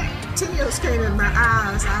that, tears came in my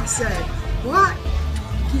eyes. I said, "What?"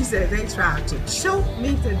 He said, "They tried to choke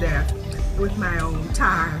me to death with my own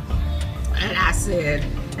tie." And I said,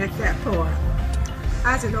 at that point,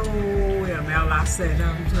 I said, "Oh, ML," I said,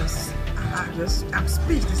 I'm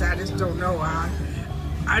speechless. I just don't know.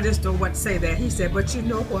 I just don't want to say that. He said, "But you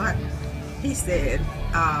know what?" He said,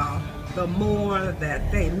 "The more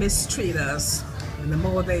that they mistreat us, and the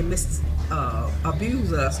more they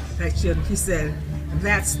abuse us," he said,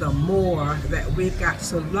 "that's the more that we've got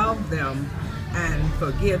to love them and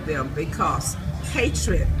forgive them, because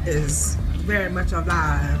hatred is very much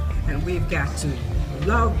alive, and we've got to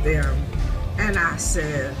love them." And I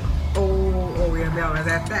said, oh, ML, and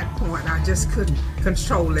at that point, I just couldn't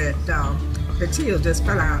control it. The tears just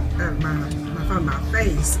fell out from my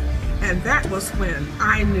face. And that was when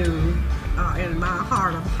I knew in my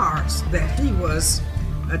heart of hearts that he was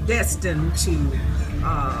destined to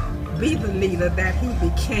be the leader that he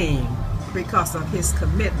became because of his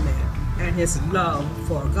commitment and his love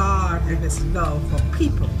for God and his love for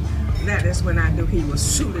people. That is when I knew he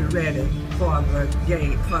was truly ready for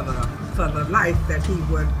the life that he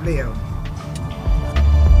would live.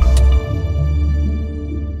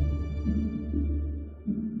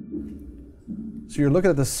 So you're looking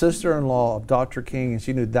at the sister-in-law of Dr. King, and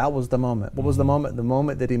she knew that was the moment. What was the moment? The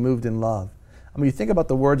moment that he moved in love. I mean, you think about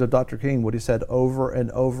the words of Dr. King, what he said over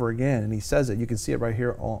and over again, and he says it. You can see it right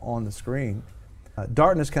here on the screen.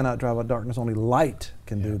 Darkness cannot drive out darkness, only light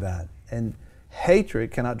can do that. And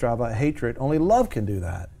hatred cannot drive out hatred, only love can do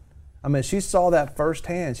that. I mean, she saw that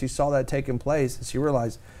firsthand. She saw that taking place, and she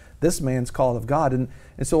realized this man's called of God. And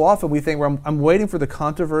so often we think, well, I'm waiting for the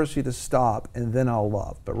controversy to stop, and then I'll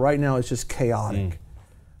love. But right now it's just chaotic.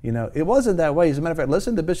 You know, it wasn't that way. As a matter of fact,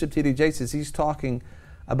 listen to Bishop T.D. Jakes as he's talking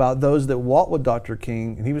about those that walked with Dr.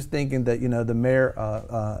 King, and he was thinking that, you know, the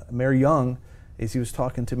Mayor Young, as he was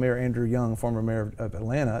talking to Mayor Andrew Young, former mayor of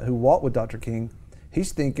Atlanta, who walked with Dr. King,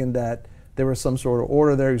 he's thinking that there was some sort of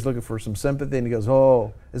order there. He's looking for some sympathy, and he goes,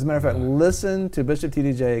 oh. As a matter of fact, listen to Bishop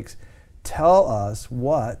T.D. Jakes tell us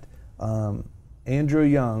what Andrew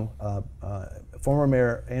Young, former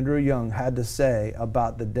Mayor Andrew Young, had to say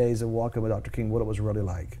about the days of walking with Dr. King, what it was really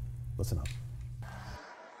like. Listen up.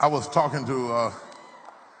 I was talking to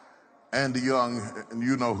Andy Young, and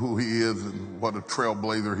you know who he is and what a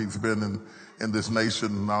trailblazer he's been in this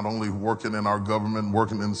nation, not only working in our government,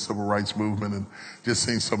 working in the civil rights movement, and just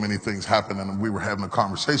seeing so many things happen. And we were having a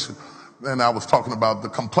conversation. And I was talking about the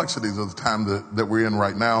complexities of the time that we're in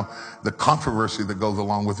right now, the controversy that goes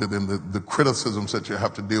along with it, and the criticisms that you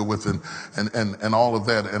have to deal with, and all of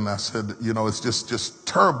that. And I said, you know, it's just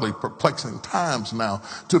terribly perplexing times now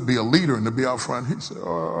to be a leader and to be out front. He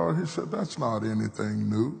said, that's not anything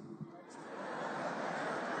new.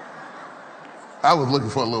 I was looking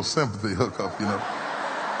for a little sympathy hookup, you know.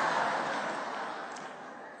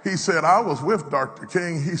 He said, I was with Dr.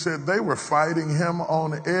 King. He said, they were fighting him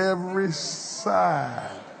on every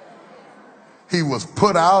side. He was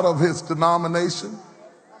put out of his denomination.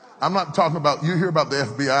 I'm not talking about, you hear about the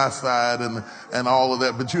FBI side and all of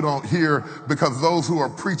that, but you don't hear, because those who are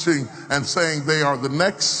preaching and saying they are the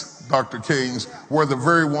next Dr. Kings were the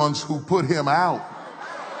very ones who put him out.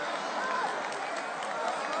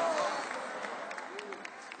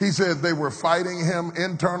 He said they were fighting him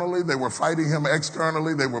internally, they were fighting him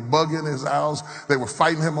externally, they were bugging his house, they were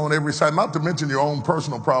fighting him on every side, not to mention your own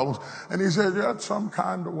personal problems. And he said, yeah, some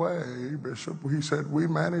kind of way, Bishop, he said, we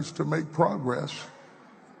managed to make progress.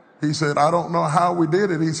 He said, I don't know how we did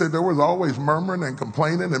it. He said, there was always murmuring and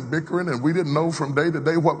complaining and bickering, and we didn't know from day to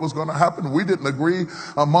day what was going to happen. We didn't agree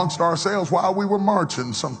amongst ourselves while we were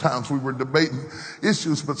marching. Sometimes we were debating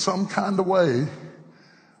issues, but some kind of way,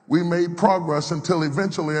 we made progress until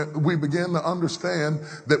eventually we began to understand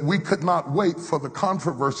that we could not wait for the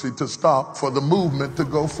controversy to stop, for the movement to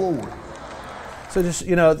go forward. So just,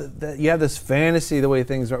 you know, you have this fantasy the way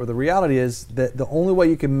things are. The reality is that the only way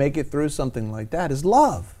you can make it through something like that is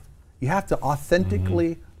love. You have to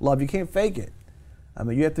authentically love. You can't fake it. I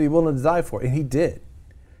mean, you have to be willing to die for it. And he did.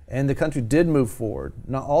 And the country did move forward.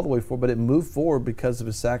 Not all the way forward, but it moved forward because of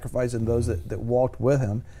his sacrifice and those that walked with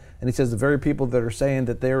him. And he says the very people that are saying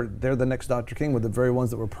that they're the next Dr. King were the very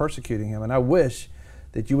ones that were persecuting him. And I wish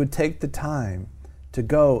that you would take the time to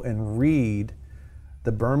go and read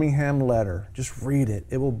the Birmingham letter. Just read it.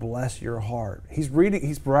 It will bless your heart. He's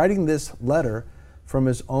writing this letter from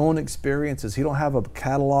his own experiences. He don't have a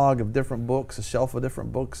catalog of different books, a shelf of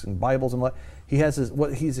different books and Bibles and he has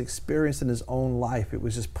what he's experienced in his own life. It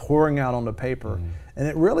was just pouring out on the paper. And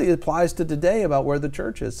it really applies to today about where the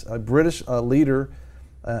church is. A British leader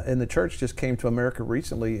in the church just came to America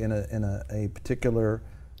recently in a particular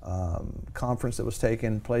conference that was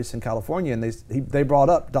taking place in California, and they brought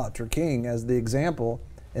up Dr. King as the example,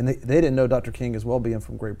 and they didn't know Dr. King as well, being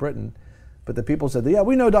from Great Britain, but the people said, yeah,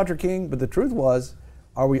 we know Dr. King, but the truth was,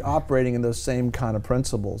 are we operating in those same kind of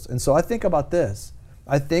principles? And so I think about this.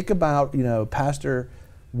 I think about, you know, Pastor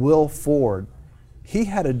Will Ford. He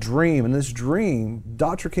had a dream, and this dream,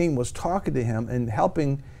 Dr. King was talking to him and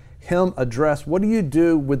helping him address, what do you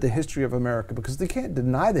do with the history of America? Because they can't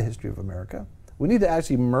deny the history of America. We need to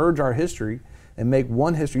actually merge our history and make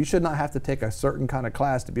one history. You should not have to take a certain kind of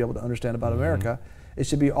class to be able to understand about America. It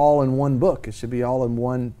should be all in one book. It should be all in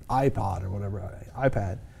one iPod or whatever,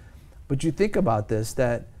 iPad. But you think about this,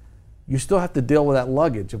 that you still have to deal with that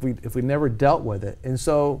luggage if we never dealt with it. And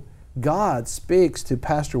so God speaks to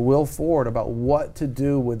Pastor Will Ford about what to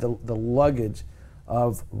do with the luggage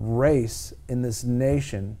of race in this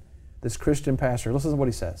nation. This Christian pastor, listen to what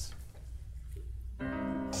he says.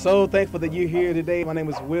 So thankful that you're here today. My name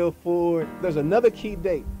is Will Ford. There's another key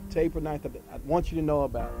date to April 9th that I want you to know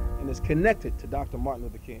about, and it's connected to Dr. Martin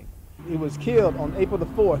Luther King. He was killed on April the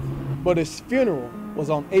 4th, but his funeral was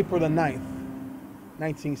on April the 9th,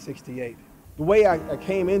 1968. The way I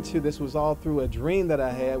came into this was all through a dream that I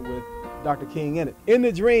had with Dr. King in it. In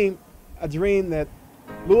the dream, a dream that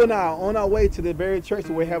Lou and I are on our way to the very church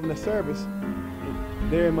that we're having a service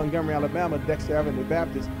there in Montgomery, Alabama, Dexter Avenue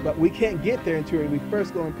Baptist, but we can't get there until we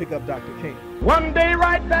first go and pick up Dr. King. One day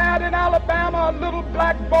right there in Alabama, little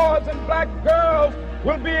black boys and black girls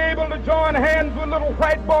will be able to join hands with little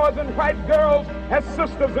white boys and white girls as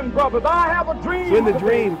sisters and brothers. I have a dream. So in the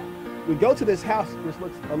dream, we go to this house, which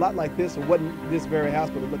looks a lot like this. It wasn't this very house,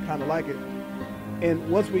 but it looked kind of like it.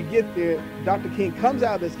 And once we get there, Dr. King comes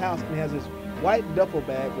out of this house and has this white duffel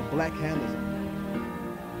bag with black handles on it.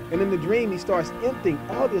 And in the dream, he starts emptying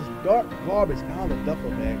all this dark garbage out of the duffel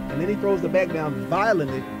bag. And then he throws the bag down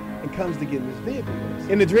violently and comes to get in his vehicle with us.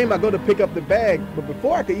 In the dream, I go to pick up the bag, but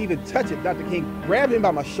before I could even touch it, Dr. King grabbed him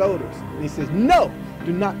by my shoulders. And he says, no,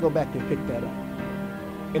 do not go back and pick that up.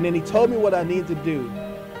 And then he told me what I need to do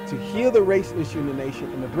to heal the race issue in the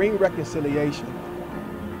nation and to bring reconciliation.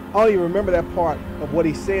 I don't even remember that part of what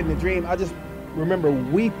he said in the dream. I just remember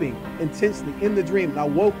weeping intensely in the dream. And I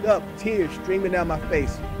woke up, tears streaming down my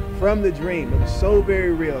face from the dream. It was so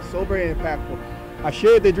very real, so very impactful. I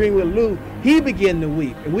shared the dream with Lou. He began to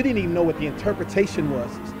weep, and we didn't even know what the interpretation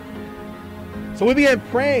was. So we began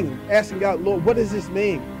praying, asking God, Lord, what does this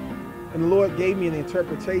mean? And the Lord gave me an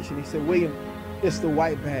interpretation. He said, William, it's the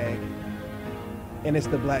white bag and it's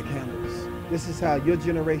the black handlers. This is how your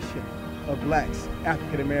generation of blacks,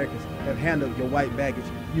 African Americans, have handled your white baggage.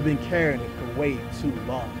 You've been carrying it for way too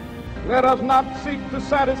long. Let us not seek to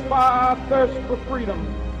satisfy our thirst for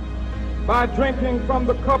freedom by drinking from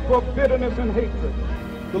the cup of bitterness and hatred.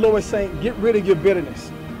 The Lord is saying, get rid of your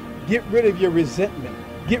bitterness. Get rid of your resentment.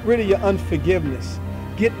 Get rid of your unforgiveness.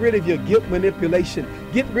 Get rid of your guilt manipulation.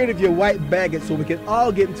 Get rid of your white baggage so we can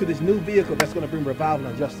all get into this new vehicle that's going to bring revival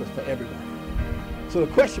and justice for everybody. So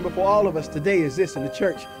the question before all of us today is this in the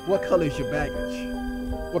church: what color is your baggage?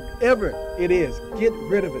 Whatever it is, get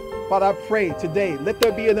rid of it. Father, I pray today, let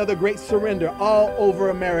there be another great surrender all over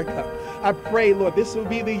America. I pray, Lord, this will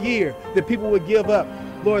be the year that people would give up,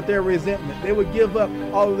 Lord, their resentment. They would give up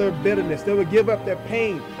all of their bitterness. They would give up their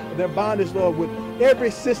pain, their bondage, Lord, with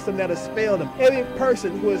every system that has failed them, every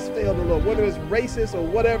person who has failed them, Lord, whether it's racist or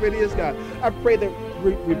whatever it is, God. I pray that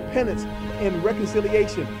repentance and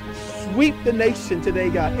reconciliation sweep the nation today,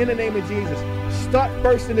 God, in the name of Jesus. Start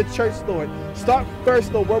first in the church, Lord. Start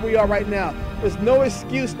first, Lord, where we are right now. There's no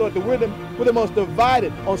excuse, Lord, that we're the most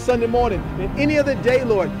divided on Sunday morning than any other day,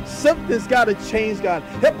 Lord. Something's got to change, God.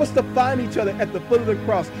 Help us to find each other at the foot of the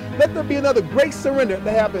cross. Let there be another great surrender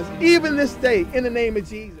that happens even this day in the name of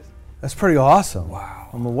Jesus. That's pretty awesome. Wow.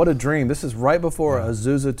 I mean, what a dream. This is right before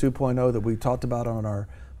Azusa 2.0 that we talked about on our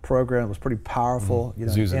program. It was pretty powerful. You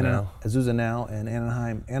know, Azusa Now. Azusa Now and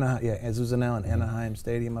Anaheim. Azusa Now and Anaheim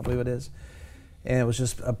Stadium, I believe it is. And it was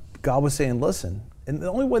just, God was saying, listen. And the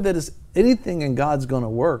only way that is anything in God's going to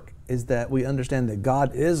work is that we understand that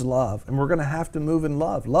God is love, and we're going to have to move in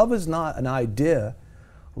love. Love is not an idea.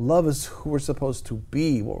 Love is who we're supposed to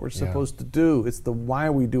be, what we're supposed to do. It's the why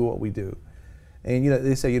we do what we do. And you know,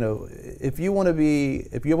 they say, you know, if you want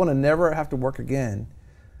to never have to work again,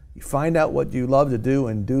 you find out what you love to do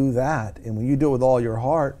and do that. And when you do it with all your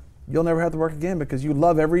heart, you'll never have to work again because you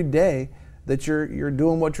love every day that you're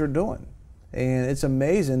doing what you're doing. And it's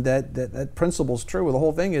amazing that principle's true. Well, the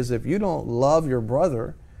whole thing is if you don't love your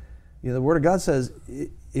brother, you know, the Word of God says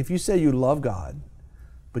if you say you love God,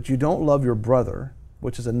 but you don't love your brother,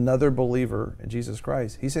 which is another believer in Jesus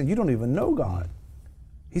Christ, He said you don't even know God.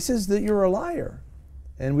 He says that you're a liar.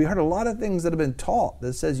 And we heard a lot of things that have been taught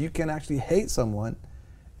that says you can actually hate someone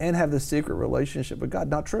and have this secret relationship with God.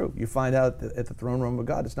 Not true. You find out at the throne room of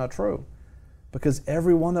God, it's not true. Because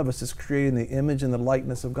every one of us is created in the image and the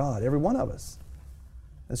likeness of God. Every one of us.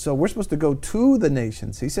 And so we're supposed to go to the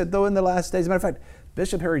nations. He said, though in the last days, as a matter of fact,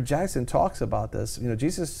 Bishop Harry Jackson talks about this. You know,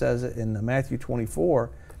 Jesus says it in Matthew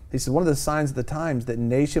 24. He said, one of the signs of the times that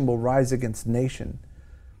nation will rise against nation.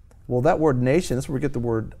 Well, that word nation, that's where we get the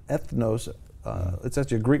word ethnos. It's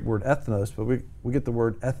actually a Greek word, ethnos, but we get the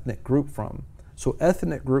word ethnic group from. So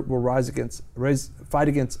ethnic group will fight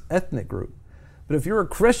against ethnic group. But if you're a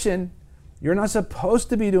Christian, you're not supposed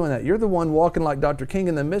to be doing that. You're the one walking like Dr. King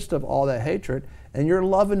in the midst of all that hatred, and you're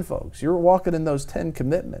loving folks. You're walking in those 10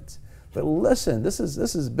 commitments. But listen, this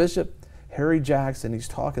is Bishop Harry Jackson. He's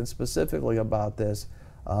talking specifically about this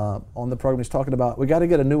on the program. He's talking about we got to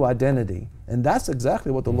get a new identity, and that's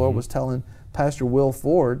exactly what the Lord was telling Pastor Will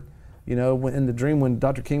Ford. You know, in the dream when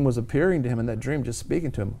Dr. King was appearing to him in that dream, just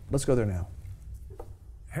speaking to him. Let's go there now.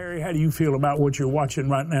 Harry, how do you feel about what you're watching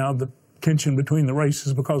right now? The tension between the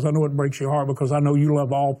races, because I know it breaks your heart, because I know you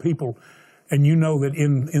love all people, and you know that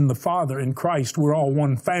in the Father, in Christ, we're all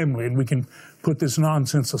one family, and we can put this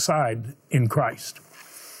nonsense aside in Christ.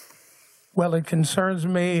 Well, it concerns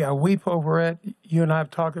me. I weep over it. You and I have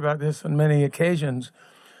talked about this on many occasions,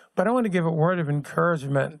 but I want to give a word of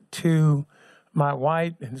encouragement to my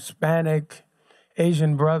white, Hispanic,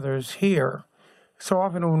 Asian brothers here. So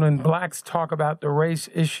often when blacks talk about the race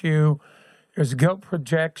issue, there's guilt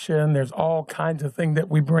projection, there's all kinds of things that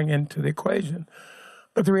we bring into the equation.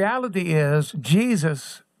 But the reality is,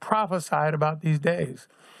 Jesus prophesied about these days.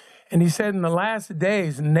 And he said in the last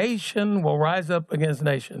days, nation will rise up against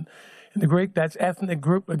nation. In the Greek, that's ethnic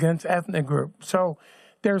group against ethnic group. So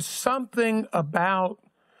there's something about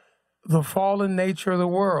the fallen nature of the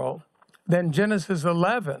world. Then Genesis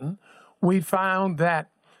 11, we found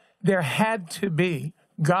that there had to be,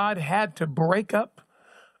 God had to break up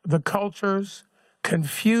the cultures,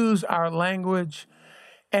 confuse our language,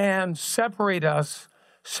 and separate us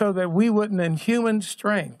so that we wouldn't, in human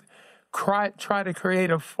strength, try to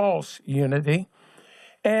create a false unity.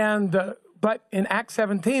 And but in Acts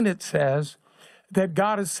 17, it says that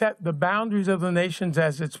God has set the boundaries of the nations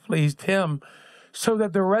as it's pleased him so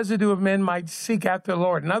that the residue of men might seek after the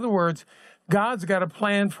Lord. In other words, God's got a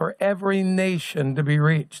plan for every nation to be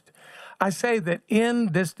reached. I say that in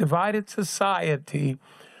this divided society,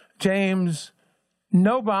 James,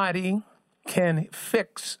 nobody can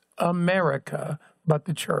fix America but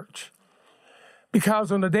the church.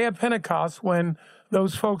 Because on the day of Pentecost, when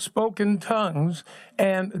those folks spoke in tongues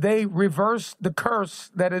and they reversed the curse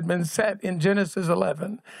that had been set in Genesis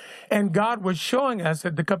 11, and God was showing us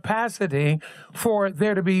that the capacity for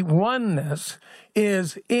there to be oneness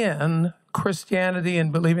is in Christianity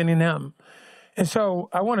and believing in Him. And so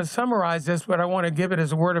I want to summarize this, but I want to give it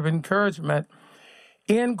as a word of encouragement.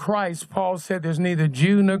 In Christ, Paul said there's neither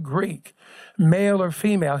Jew nor Greek, male or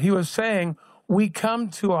female. He was saying we come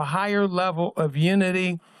to a higher level of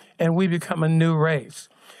unity and we become a new race.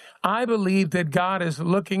 I believe that God is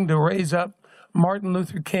looking to raise up Martin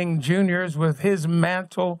Luther King Jr.'s with his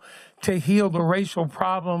mantle to heal the racial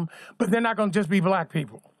problem, but they're not going to just be black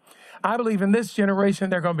people. I believe in this generation,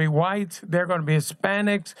 they're going to be whites, they're going to be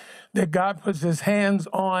Hispanics that God puts His hands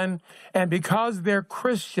on. And because they're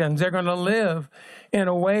Christians, they're going to live in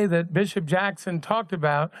a way that Bishop Jackson talked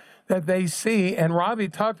about, that they see, and Robbie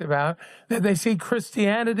talked about, that they see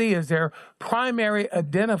Christianity as their primary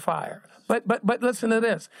identifier. But listen to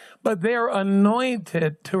this. But they're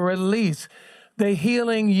anointed to release the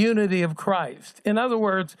healing unity of Christ. In other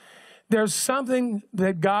words, there's something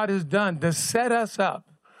that God has done to set us up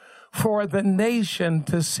for the nation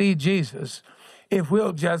to see Jesus. If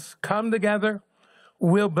we'll just come together,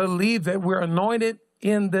 we'll believe that we're anointed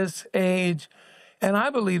in this age. And I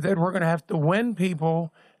believe that we're going to have to win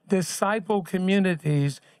people, disciple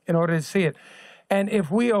communities in order to see it. And if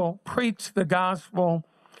we'll preach the gospel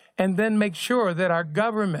and then make sure that our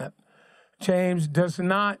government, James, does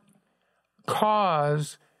not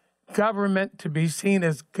cause government to be seen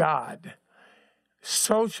as God.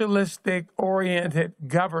 Socialistic-oriented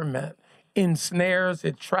government ensnares,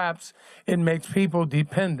 it traps, it makes people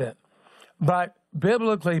dependent. But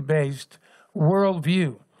biblically based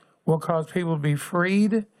worldview will cause people to be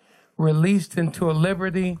freed, released into a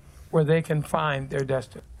liberty where they can find their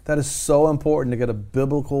destiny. That is so important to get a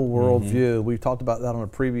biblical worldview. We've talked about that on a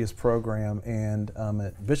previous program, and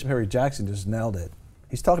Bishop Harry Jackson just nailed it.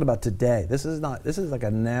 He's talking about today. This is like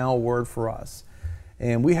a now word for us.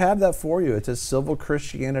 And we have that for you. It's at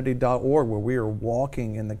civilchristianity.org, where we are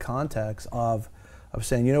walking in the context of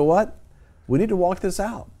saying, you know what? We need to walk this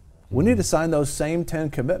out. We need to sign those same 10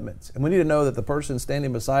 commitments. And we need to know that the person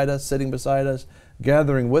standing beside us, sitting beside us,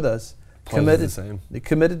 gathering with us, committed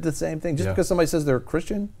to the same thing. Just because somebody says they're a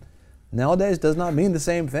Christian nowadays does not mean the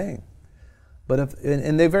same thing. But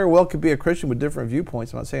and they very well could be a Christian with different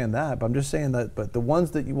viewpoints. I'm not saying that, but I'm just saying that. But the ones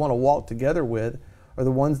that you want to walk together with are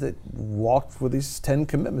the ones that walk with these 10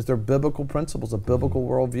 commitments. They're biblical principles, a biblical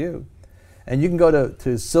worldview. And you can go to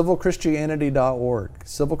civilchristianity.org,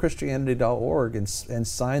 civilchristianity.org, and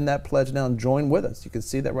sign that pledge now and join with us. You can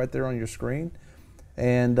see that right there on your screen.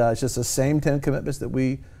 And it's just the same 10 commitments that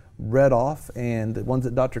we read off, and the ones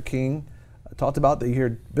that Dr. King talked about, that you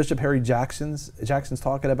hear Bishop Harry Jackson's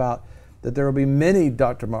talking about, that there will be many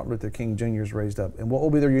Dr. Martin Luther King Jr.'s raised up. And what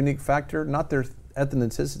will be their unique factor? Not their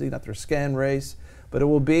ethnicity, not their skin, race, but it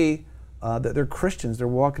will be that they're Christians. They're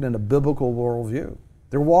walking in a biblical worldview.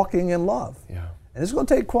 They're walking in love. Yeah. And it's going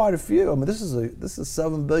to take quite a few. I mean, this is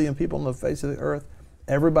 7 billion people on the face of the earth.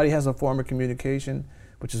 Everybody has a form of communication,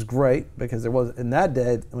 which is great, because there was, in that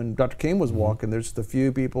day, when Dr. King was walking, there's just a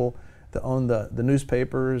few people that owned the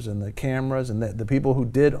newspapers and the cameras, and the people who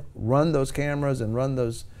did run those cameras and run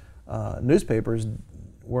those newspapers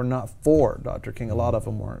were not for Dr. King. A lot of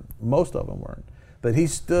them weren't. Most of them weren't. But he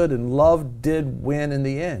stood, and love did win in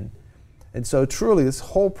the end. And so truly, this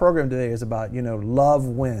whole program today is about, love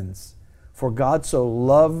wins. For God so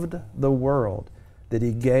loved the world that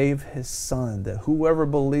He gave His Son, that whoever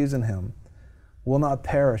believes in Him will not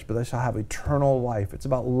perish, but they shall have eternal life. It's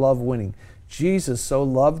about love winning. Jesus so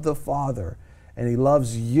loved the Father, and He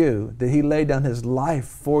loves you, that He laid down His life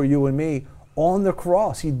for you and me on the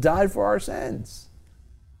cross. He died for our sins.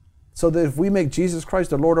 So that if we make Jesus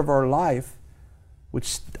Christ the Lord of our life,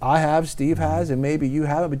 which I have, Steve has, and maybe you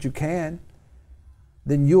haven't, but you can,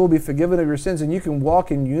 then you will be forgiven of your sins, and you can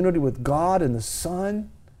walk in unity with God and the Son,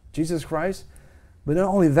 Jesus Christ. But not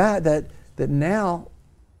only that now,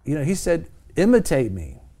 He said, imitate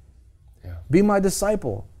me. Yeah. Be my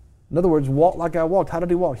disciple. In other words, walk like I walked. How did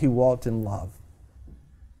He walk? He walked in love.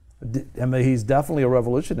 I mean, He's definitely a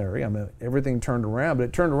revolutionary. I mean, everything turned around, but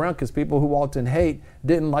it turned around because people who walked in hate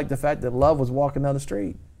didn't like the fact that love was walking down the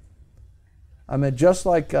street. I mean, just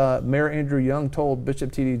like Mayor Andrew Young told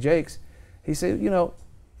Bishop T.D. Jakes, he said,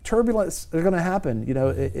 turbulence is going to happen.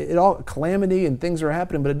 It all calamity and things are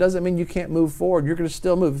happening, but it doesn't mean you can't move forward. You're going to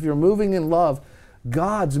still move. If you're moving in love,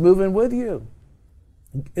 God's moving with you.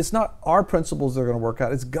 It's not our principles that are going to work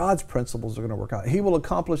out. It's God's principles that are going to work out. He will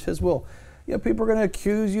accomplish His will. People are going to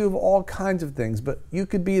accuse you of all kinds of things, but you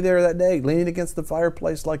could be there that day leaning against the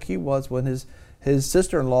fireplace like he was when his his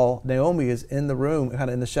sister-in-law, Naomi, is in the room, kind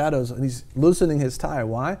of in the shadows, and he's loosening his tie.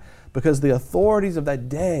 Why? Because the authorities of that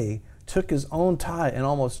day took his own tie and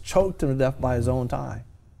almost choked him to death by his own tie.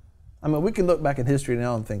 I mean, we can look back in history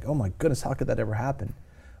now and think, oh my goodness, how could that ever happen?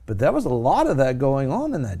 But there was a lot of that going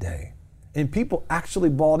on in that day. And people actually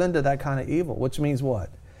bought into that kind of evil, which means what?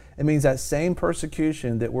 It means that same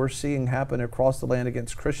persecution that we're seeing happen across the land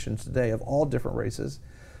against Christians today of all different races,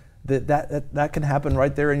 that can happen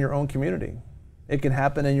right there in your own community. It can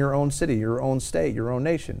happen in your own city, your own state, your own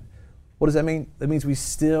nation. What does that mean? That means we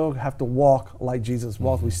still have to walk like Jesus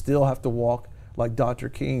walked. We still have to walk like Dr.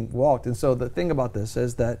 King walked. And so the thing about this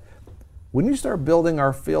is that we need to start building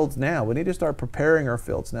our fields now. We need to start preparing our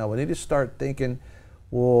fields now. We need to start thinking,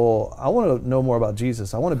 well, I want to know more about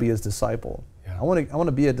Jesus. I want to be his disciple. Yeah. I want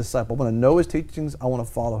to be a disciple. I want to know his teachings. I want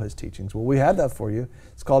to follow his teachings. Well, we have that for you.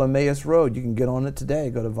 It's called Emmaus Road. You can get on it today.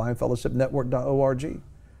 Go to vinefellowshipnetwork.org.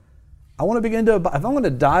 I want to begin to, if I'm going to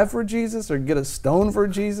die for Jesus or get a stone for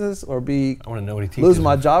Jesus or I want to know what he teaches. Lose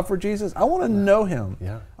my job for Jesus, I want to know him.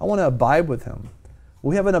 Yeah. I want to abide with him.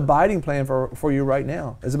 We have an abiding plan for you right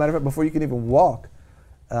now. As a matter of fact, before you can even walk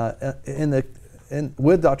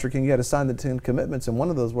with Dr. King, you had to sign the 10 commitments, and one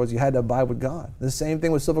of those was you had to abide with God. The same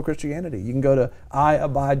thing with civil Christianity. You can go to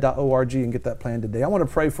iabide.org and get that plan today. I want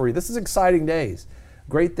to pray for you. This is exciting days.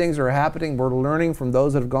 Great things are happening. We're learning from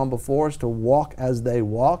those that have gone before us to walk as they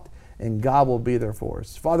walked, and God will be there for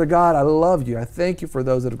us. Father God, I love you. I thank you for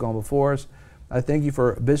those that have gone before us. I thank you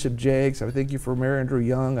for Bishop Jakes. I thank you for Mary Andrew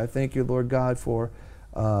Young. I thank you, Lord God, for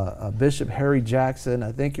Bishop Harry Jackson.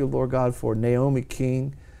 I thank you, Lord God, for Naomi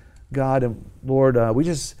King. God, and Lord, we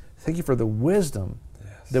just thank you for the wisdom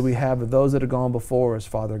that we have of those that have gone before us,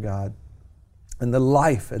 Father God, and the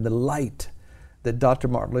life and the light that Dr.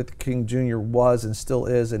 Martin Luther King Jr. was and still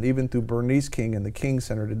is, and even through Bernice King and the King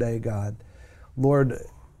Center today, God. Lord,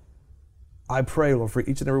 I pray, Lord, for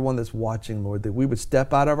each and every one that's watching, Lord, that we would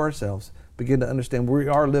step out of ourselves, begin to understand we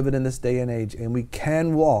are living in this day and age, and we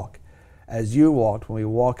can walk as you walked when we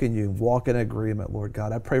walk in you, walk in agreement, Lord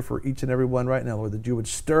God. I pray for each and every one right now, Lord, that you would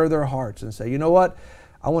stir their hearts and say, you know what?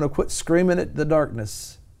 I want to quit screaming at the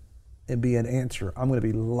darkness and be an answer. I'm going to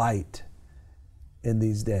be light in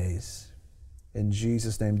these days. In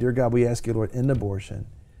Jesus' name. Dear God, we ask you, Lord, end abortion.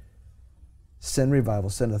 Send revival.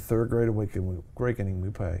 Send a third great awakening, we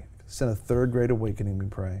pray. Send a third great awakening, we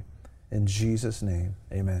pray. In Jesus' name,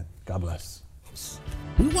 amen. God bless.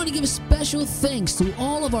 We want to give a special thanks to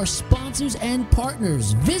all of our sponsors and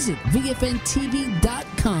partners. Visit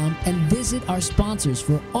VFNTV.com and visit our sponsors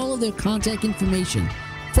for all of their contact information,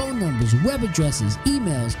 phone numbers, web addresses,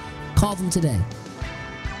 emails. Call them today.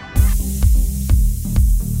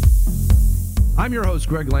 I'm your host,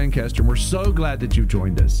 Greg Lancaster, and we're so glad that you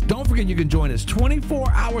joined us. Don't forget you can join us 24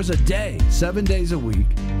 hours a day, 7 days a week.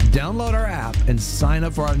 Download our app and sign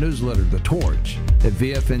up for our newsletter, The Torch, at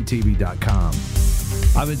VFNTV.com.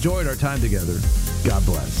 I've enjoyed our time together. God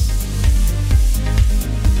bless.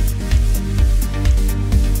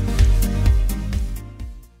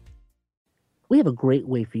 We have a great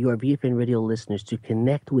way for you, our VFN Radio listeners, to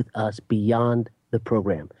connect with us beyond the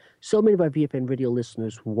program. So many of our VFN Radio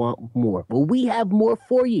listeners want more. Well, we have more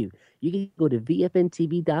for you. You can go to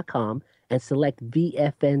VFNTV.com and select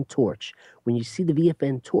VFN Torch. When you see the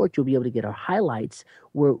VFN Torch, you'll be able to get our highlights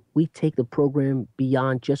where we take the program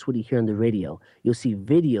beyond just what you hear on the radio. You'll see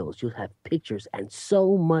videos, you'll have pictures, and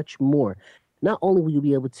so much more. Not only will you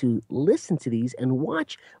be able to listen to these and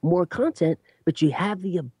watch more content, but you have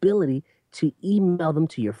the ability to email them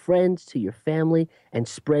to your friends, to your family, and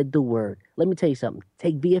spread the word. Let me tell you something.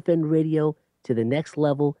 Take VFN Radio to the next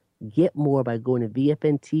level. Get more by going to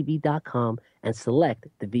VFNTV.com and select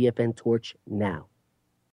the VFN Torch now.